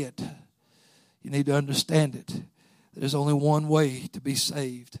obey it. You need to understand it. There's only one way to be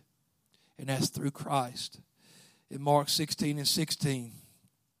saved, and that's through Christ. In Mark 16:16,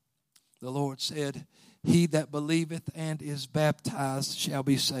 the Lord said, he that believeth and is baptized shall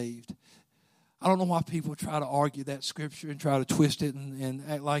be saved. I don't know why people try to argue that scripture and try to twist it and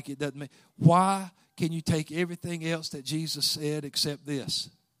act like it doesn't mean. Why can you take everything else that Jesus said except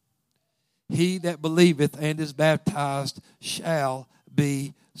this? He that believeth and is baptized shall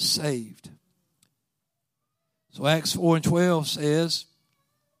be saved. So Acts 4:12 says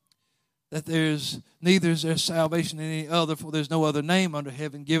that neither is there salvation in any other, for there's no other name under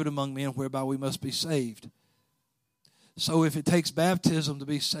heaven given among men whereby we must be saved. So if it takes baptism to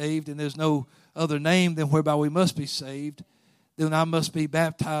be saved and there's no other name than whereby we must be saved, then I must be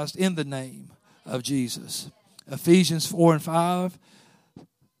baptized in the name of Jesus. Ephesians 4:5,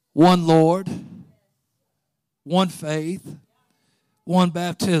 one Lord, one faith, one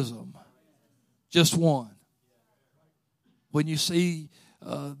baptism, just one. When you see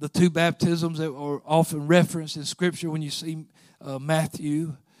the two baptisms that are often referenced in Scripture, when you see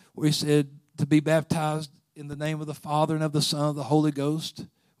Matthew, where he said to be baptized in the name of the Father and of the Son and of the Holy Ghost,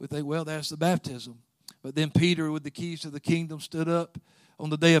 we think, well, that's the baptism. But then Peter, with the keys to the kingdom, stood up on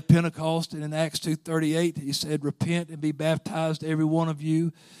the day of Pentecost, and in Acts 2:38, he said, repent and be baptized, every one of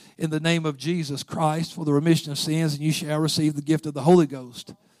you, in the name of Jesus Christ for the remission of sins, and you shall receive the gift of the Holy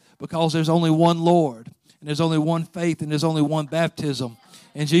Ghost. Because there's only one Lord, and there's only one faith, and there's only one baptism.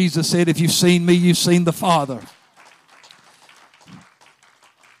 And Jesus said, if you've seen me, you've seen the Father.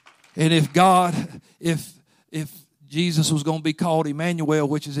 And if Jesus was going to be called Emmanuel,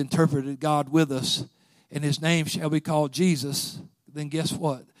 which is interpreted God with us, and his name shall be called Jesus, then guess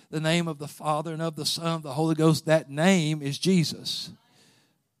what? The name of the Father and of the Son, of the Holy Ghost, that name is Jesus.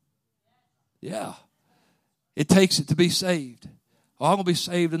 Yeah. It takes it to be saved. Oh, I'm going to be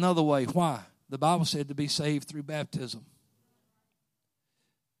saved another way. Why? The Bible said to be saved through baptism.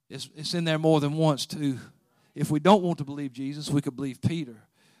 It's in there more than once, too. If we don't want to believe Jesus, we could believe Peter.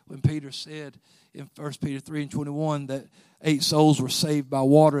 When Peter said in 1 Peter 3:21 that 8 souls were saved by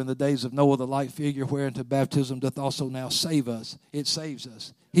water in the days of Noah, the light figure whereunto baptism doth also now save us. It saves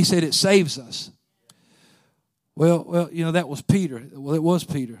us. He said it saves us. Well, that was Peter. Well, it was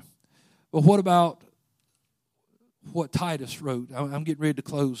Peter. But what about what Titus wrote? I'm getting ready to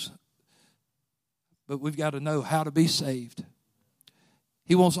close. But we've got to know how to be saved.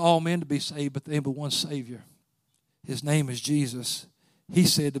 He wants all men to be saved, but there ain't but one Savior. His name is Jesus. He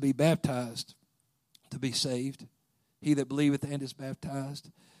said to be baptized, to be saved. He that believeth and is baptized.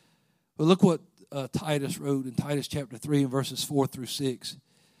 But look what Titus wrote in Titus chapter 3 and verses 4 through 6.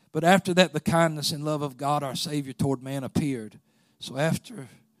 But after that, the kindness and love of God our Savior toward man appeared. So after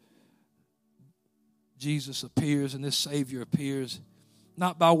Jesus appears and this Savior appears,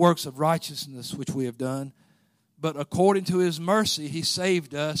 not by works of righteousness which we have done, but according to his mercy he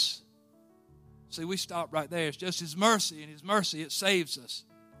saved us. See, we stop right there. It's just his mercy, and his mercy, it saves us.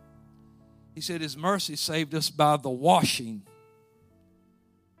 He said his mercy saved us by the washing.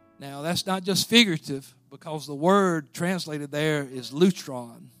 Now, that's not just figurative, because the word translated there is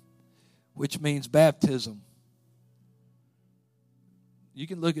lutron, which means baptism. You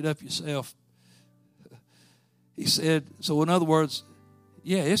can look it up yourself. He said, so in other words,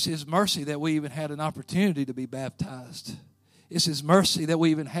 yeah, it's his mercy that we even had an opportunity to be baptized. It's his mercy that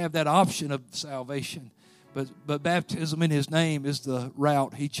we even have that option of salvation. But baptism in his name is the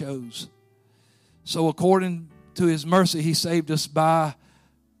route he chose. So according to his mercy, he saved us by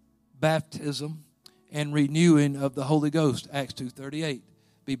baptism and renewing of the Holy Ghost. Acts 2:38.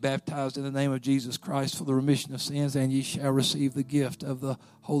 Be baptized in the name of Jesus Christ for the remission of sins, and ye shall receive the gift of the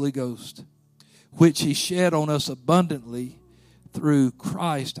Holy Ghost, which he shed on us abundantly through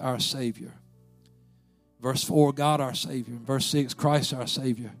Christ our Savior. Verse 4, God our Savior. Verse 6, Christ our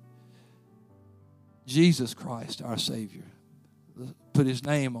Savior. Jesus Christ our Savior. Put his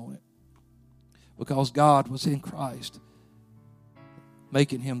name on it. Because God was in Christ,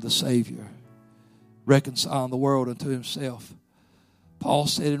 making him the Savior, reconciling the world unto himself. Paul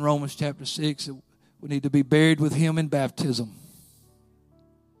said in Romans chapter 6 that we need to be buried with him in baptism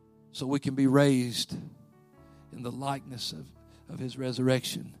so we can be raised in the likeness of his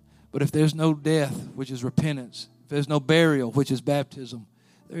resurrection. But if there's no death, which is repentance, if there's no burial, which is baptism,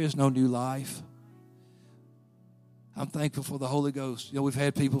 there is no new life. I'm thankful for the Holy Ghost. We've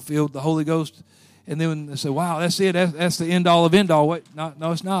had people filled with the Holy Ghost, and then they say, wow, that's it. That's the end all of end all. Wait,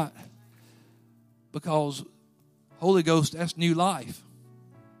 no, it's not. Because Holy Ghost, that's new life.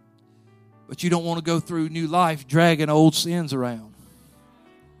 But you don't want to go through new life dragging old sins around.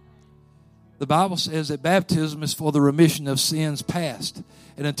 The Bible says that baptism is for the remission of sins past.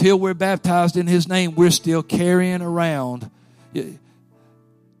 And until we're baptized in his name, we're still carrying around. Filled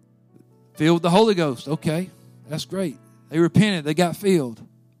with the Holy Ghost. Okay, that's great. They repented. They got filled.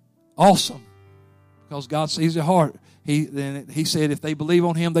 Awesome. Because God sees their heart. He said if they believe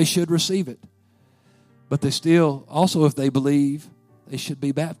on him, they should receive it. But they still, also if they believe, they should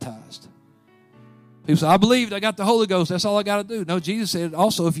be baptized. People say, I believed, I got the Holy Ghost. That's all I got to do. No, Jesus said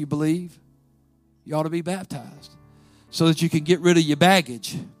also if you believe, you ought to be baptized so that you can get rid of your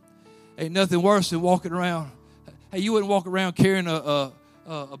baggage. Ain't nothing worse than walking around. Hey, you wouldn't walk around carrying a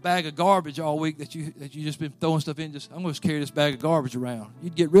bag of garbage all week that you just been throwing stuff in. I'm going to carry this bag of garbage around.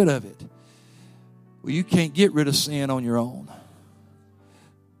 You'd get rid of it. Well, you can't get rid of sin on your own.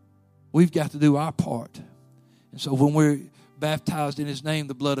 We've got to do our part. And so when we're baptized in his name,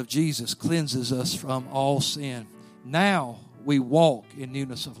 the blood of Jesus cleanses us from all sin. Now we walk in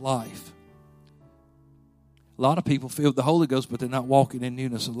newness of life. A lot of people filled with the Holy Ghost, but they're not walking in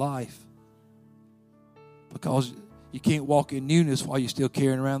newness of life. Because you can't walk in newness while you're still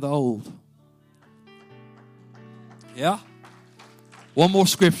carrying around the old. Yeah? One more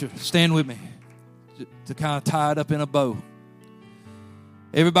scripture. Stand with me to kind of tie it up in a bow.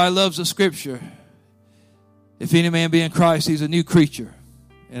 Everybody loves the scripture. If any man be in Christ, he's a new creature.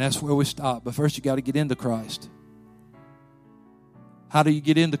 And that's where we stop. But first you got to get into Christ. How do you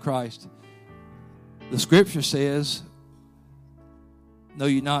get into Christ? The scripture says Know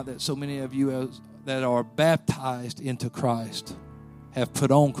you not that so many of you that are baptized into Christ have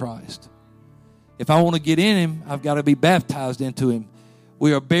put on Christ? If I want to get in him, I've got to be baptized into him.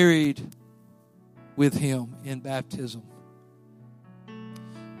 We are buried with him in baptism.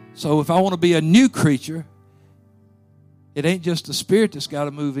 So if I want to be a new creature, it ain't just the Spirit that's got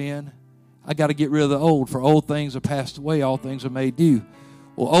to move in. I got to get rid of the old. For old things are passed away, all things are made new.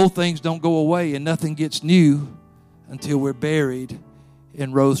 Well, old things don't go away, and nothing gets new until we're buried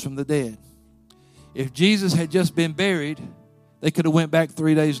and rose from the dead. If Jesus had just been buried, they could have went back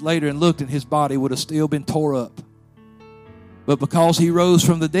 3 days later and looked, and his body would have still been tore up. But because he rose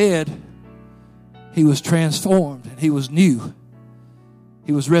from the dead, he was transformed and he was new.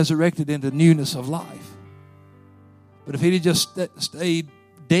 He was resurrected into newness of life. But if he had just stayed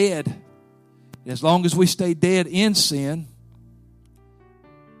dead, as long as we stay dead in sin,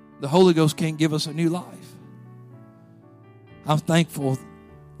 the Holy Ghost can't give us a new life. I'm thankful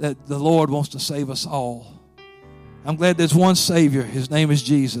that the Lord wants to save us all. I'm glad there's one Savior. His name is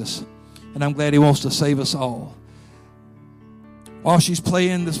Jesus. And I'm glad he wants to save us all. While she's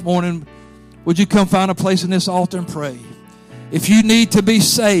playing this morning, would you come find a place in this altar and pray? If you need to be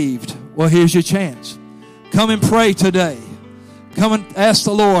saved, well, here's your chance. Come and pray today. Come and ask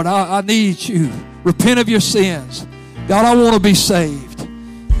the Lord, I need you. Repent of your sins. God, I want to be saved.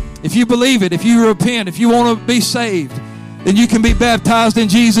 If you believe it, if you repent, if you want to be saved, then you can be baptized in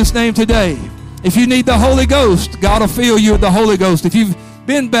Jesus' name today. If you need the Holy Ghost, God will fill you with the Holy Ghost. If you've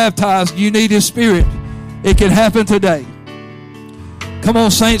been baptized, you need his Spirit. It can happen today. Come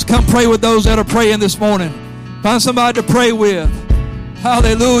on, saints, come pray with those that are praying this morning. Find somebody to pray with.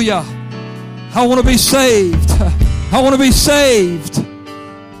 Hallelujah. I want to be saved. I want to be saved.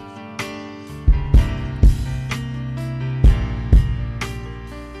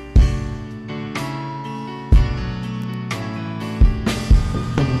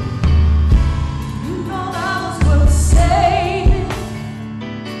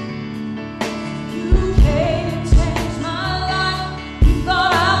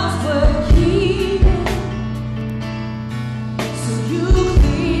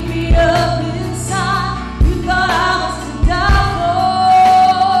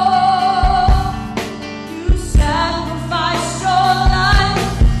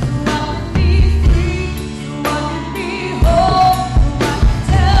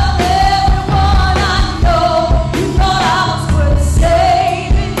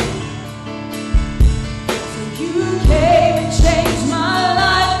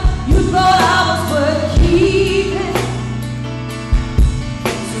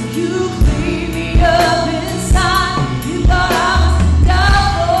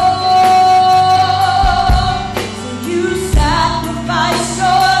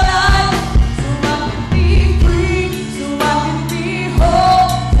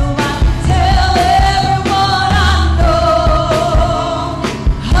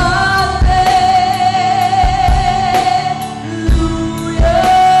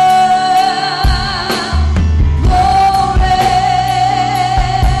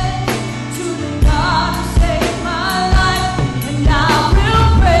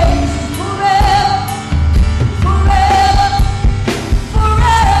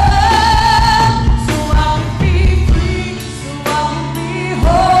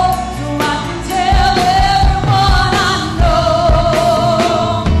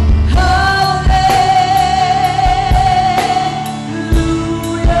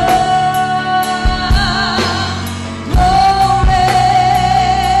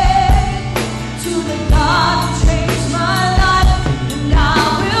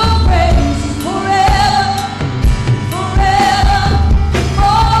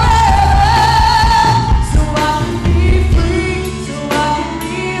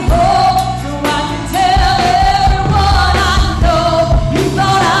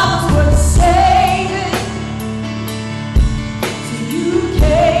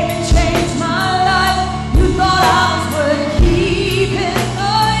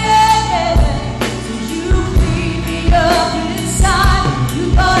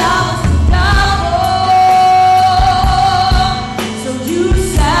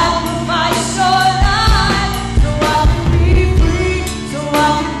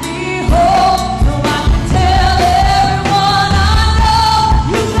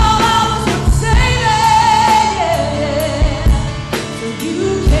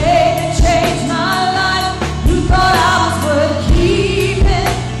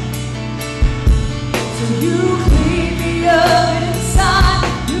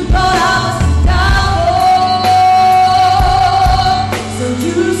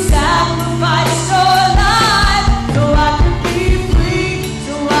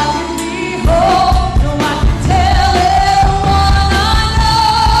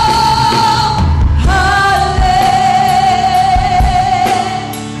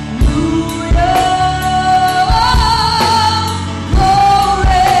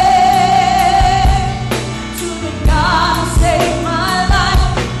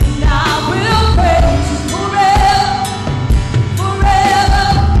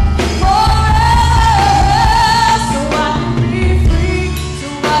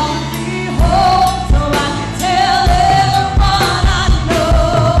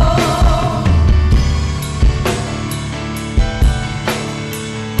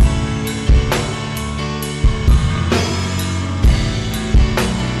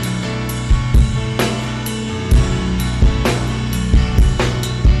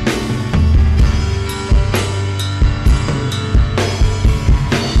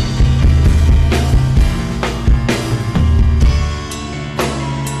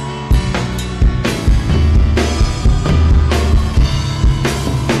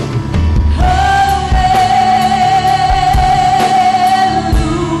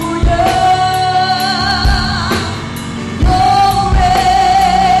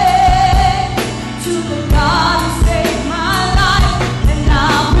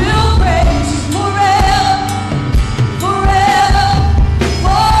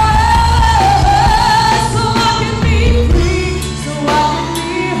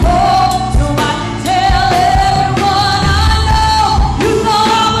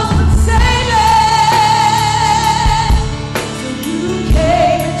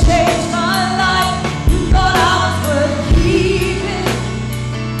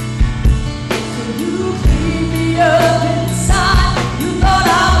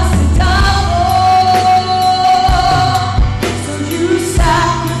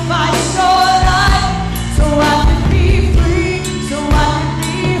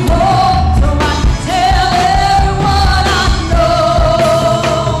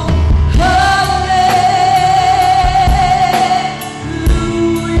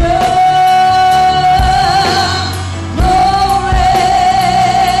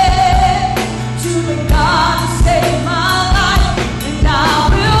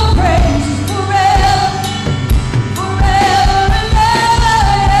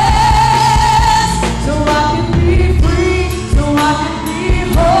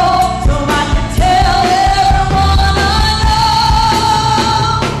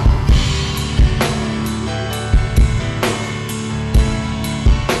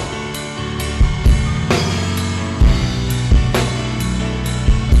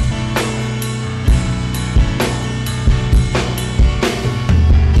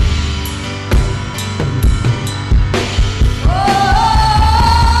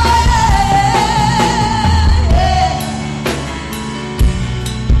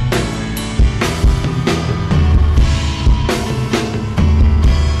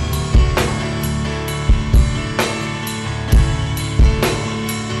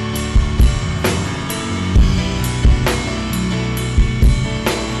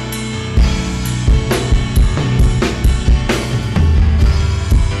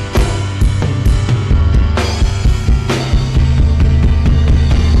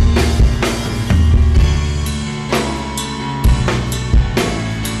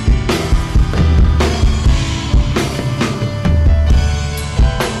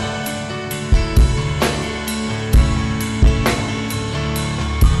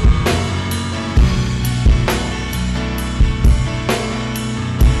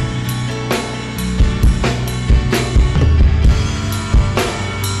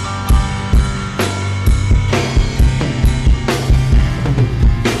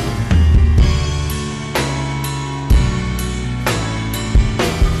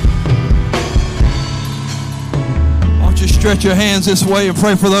 stretch your hands this way and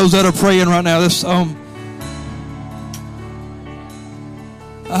pray for those that are praying right now. This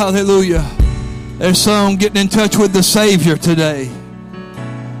hallelujah. There's some getting in touch with the Savior today.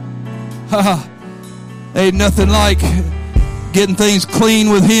 Ain't nothing like getting things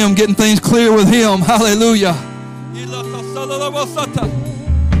clean with Him, getting things clear with Him. Hallelujah.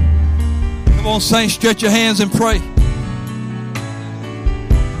 Come on, saints, stretch your hands and pray.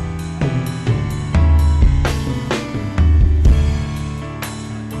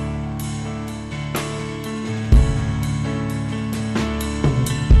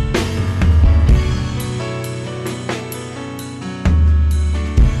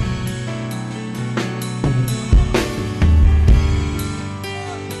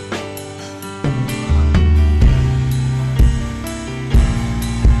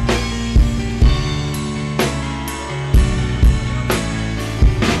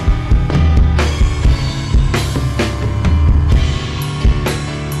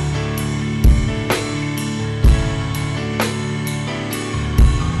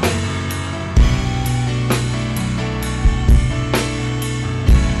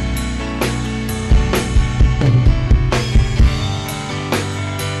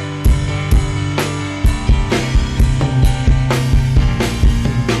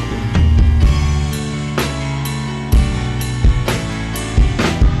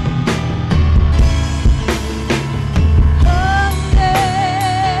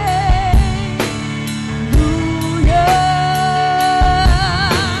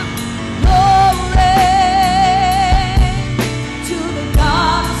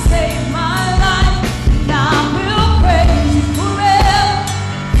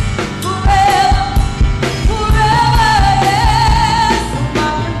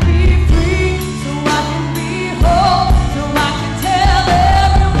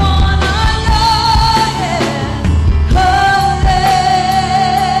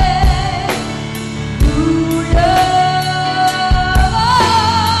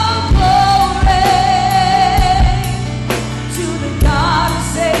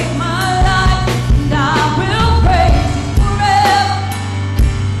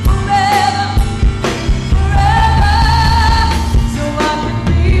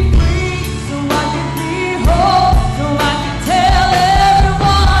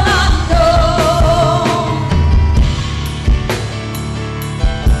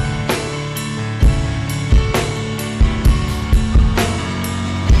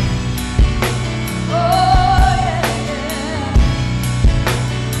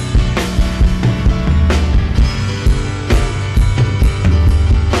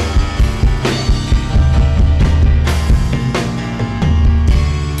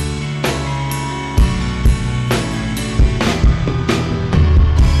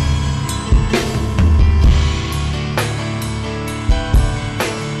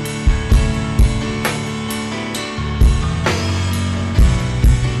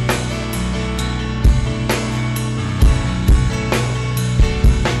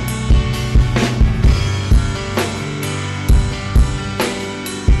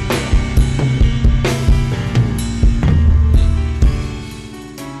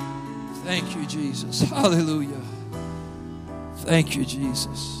 Hallelujah. Thank you,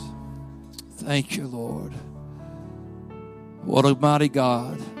 Jesus. Thank you, Lord. What a mighty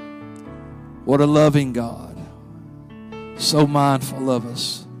God. What a loving God. So mindful of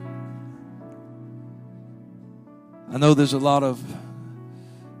us. I know there's a lot of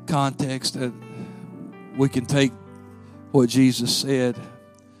context that we can take what Jesus said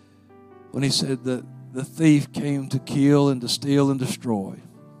when He said that the thief came to kill and to steal and destroy.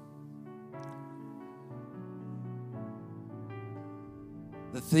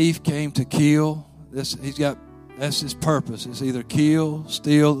 The thief came to kill. That's his purpose. It's either kill,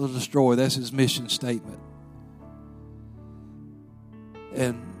 steal, or destroy. That's his mission statement.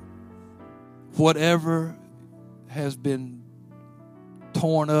 And whatever has been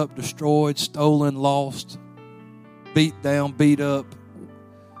torn up, destroyed, stolen, lost, beat down, beat up,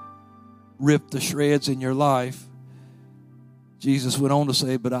 ripped to shreds in your life, Jesus went on to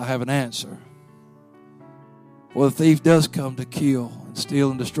say, but I have an answer. Well, the thief does come to kill and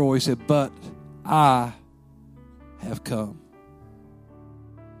steal and destroy. He said, but I have come.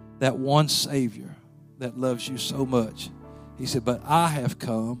 That one Savior that loves you so much. He said, but I have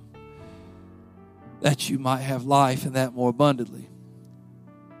come that you might have life and that more abundantly.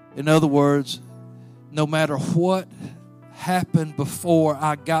 In other words, no matter what happened before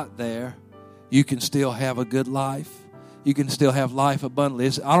I got there, you can still have a good life. You can still have life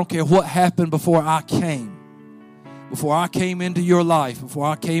abundantly. I don't care what happened before I came. before I came into your life, before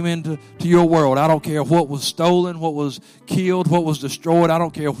I came into your world, I don't care what was stolen, what was killed, what was destroyed. I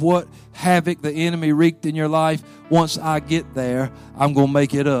don't care what havoc the enemy wreaked in your life. Once I get there, I'm going to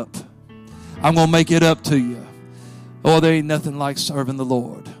make it up. I'm going to make it up to you. Oh, there ain't nothing like serving the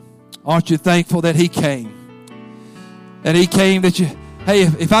Lord. Aren't you thankful that He came? And He came that you, hey,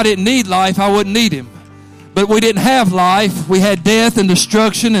 if I didn't need life, I wouldn't need Him. But we didn't have life. We had death and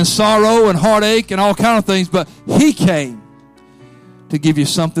destruction and sorrow and heartache and all kinds of things. But He came to give you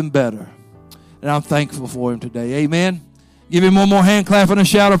something better. And I'm thankful for Him today. Amen. Give Him one more hand clap and a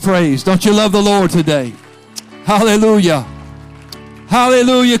shout of praise. Don't you love the Lord today? Hallelujah.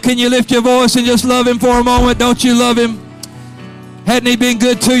 Hallelujah. Can you lift your voice and just love Him for a moment? Don't you love Him? Hadn't He been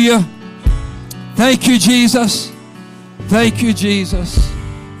good to you? Thank you, Jesus. Thank you, Jesus.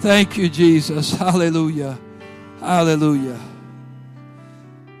 Thank you, Jesus. Hallelujah. Hallelujah.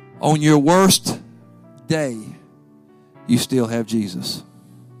 On your worst day, you still have Jesus.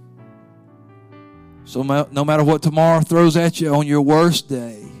 So no matter what tomorrow throws at you, on your worst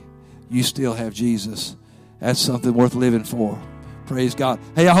day, you still have Jesus. That's something worth living for. Praise God.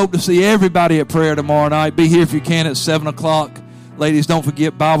 Hey, I hope to see everybody at prayer tomorrow night. Be here if you can at 7 o'clock. Ladies, don't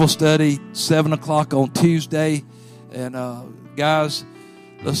forget Bible study, 7 o'clock on Tuesday. And guys,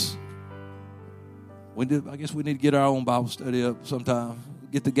 I guess we need to get our own Bible study up sometime.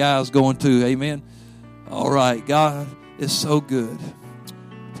 Get the guys going too. Amen. All right. God is so good.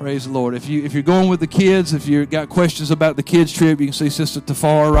 Praise the Lord. If you're going with the kids, if you've got questions about the kids' trip, you can see Sister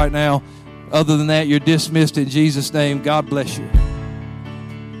Tafar right now. Other than that, you're dismissed in Jesus' name. God bless you.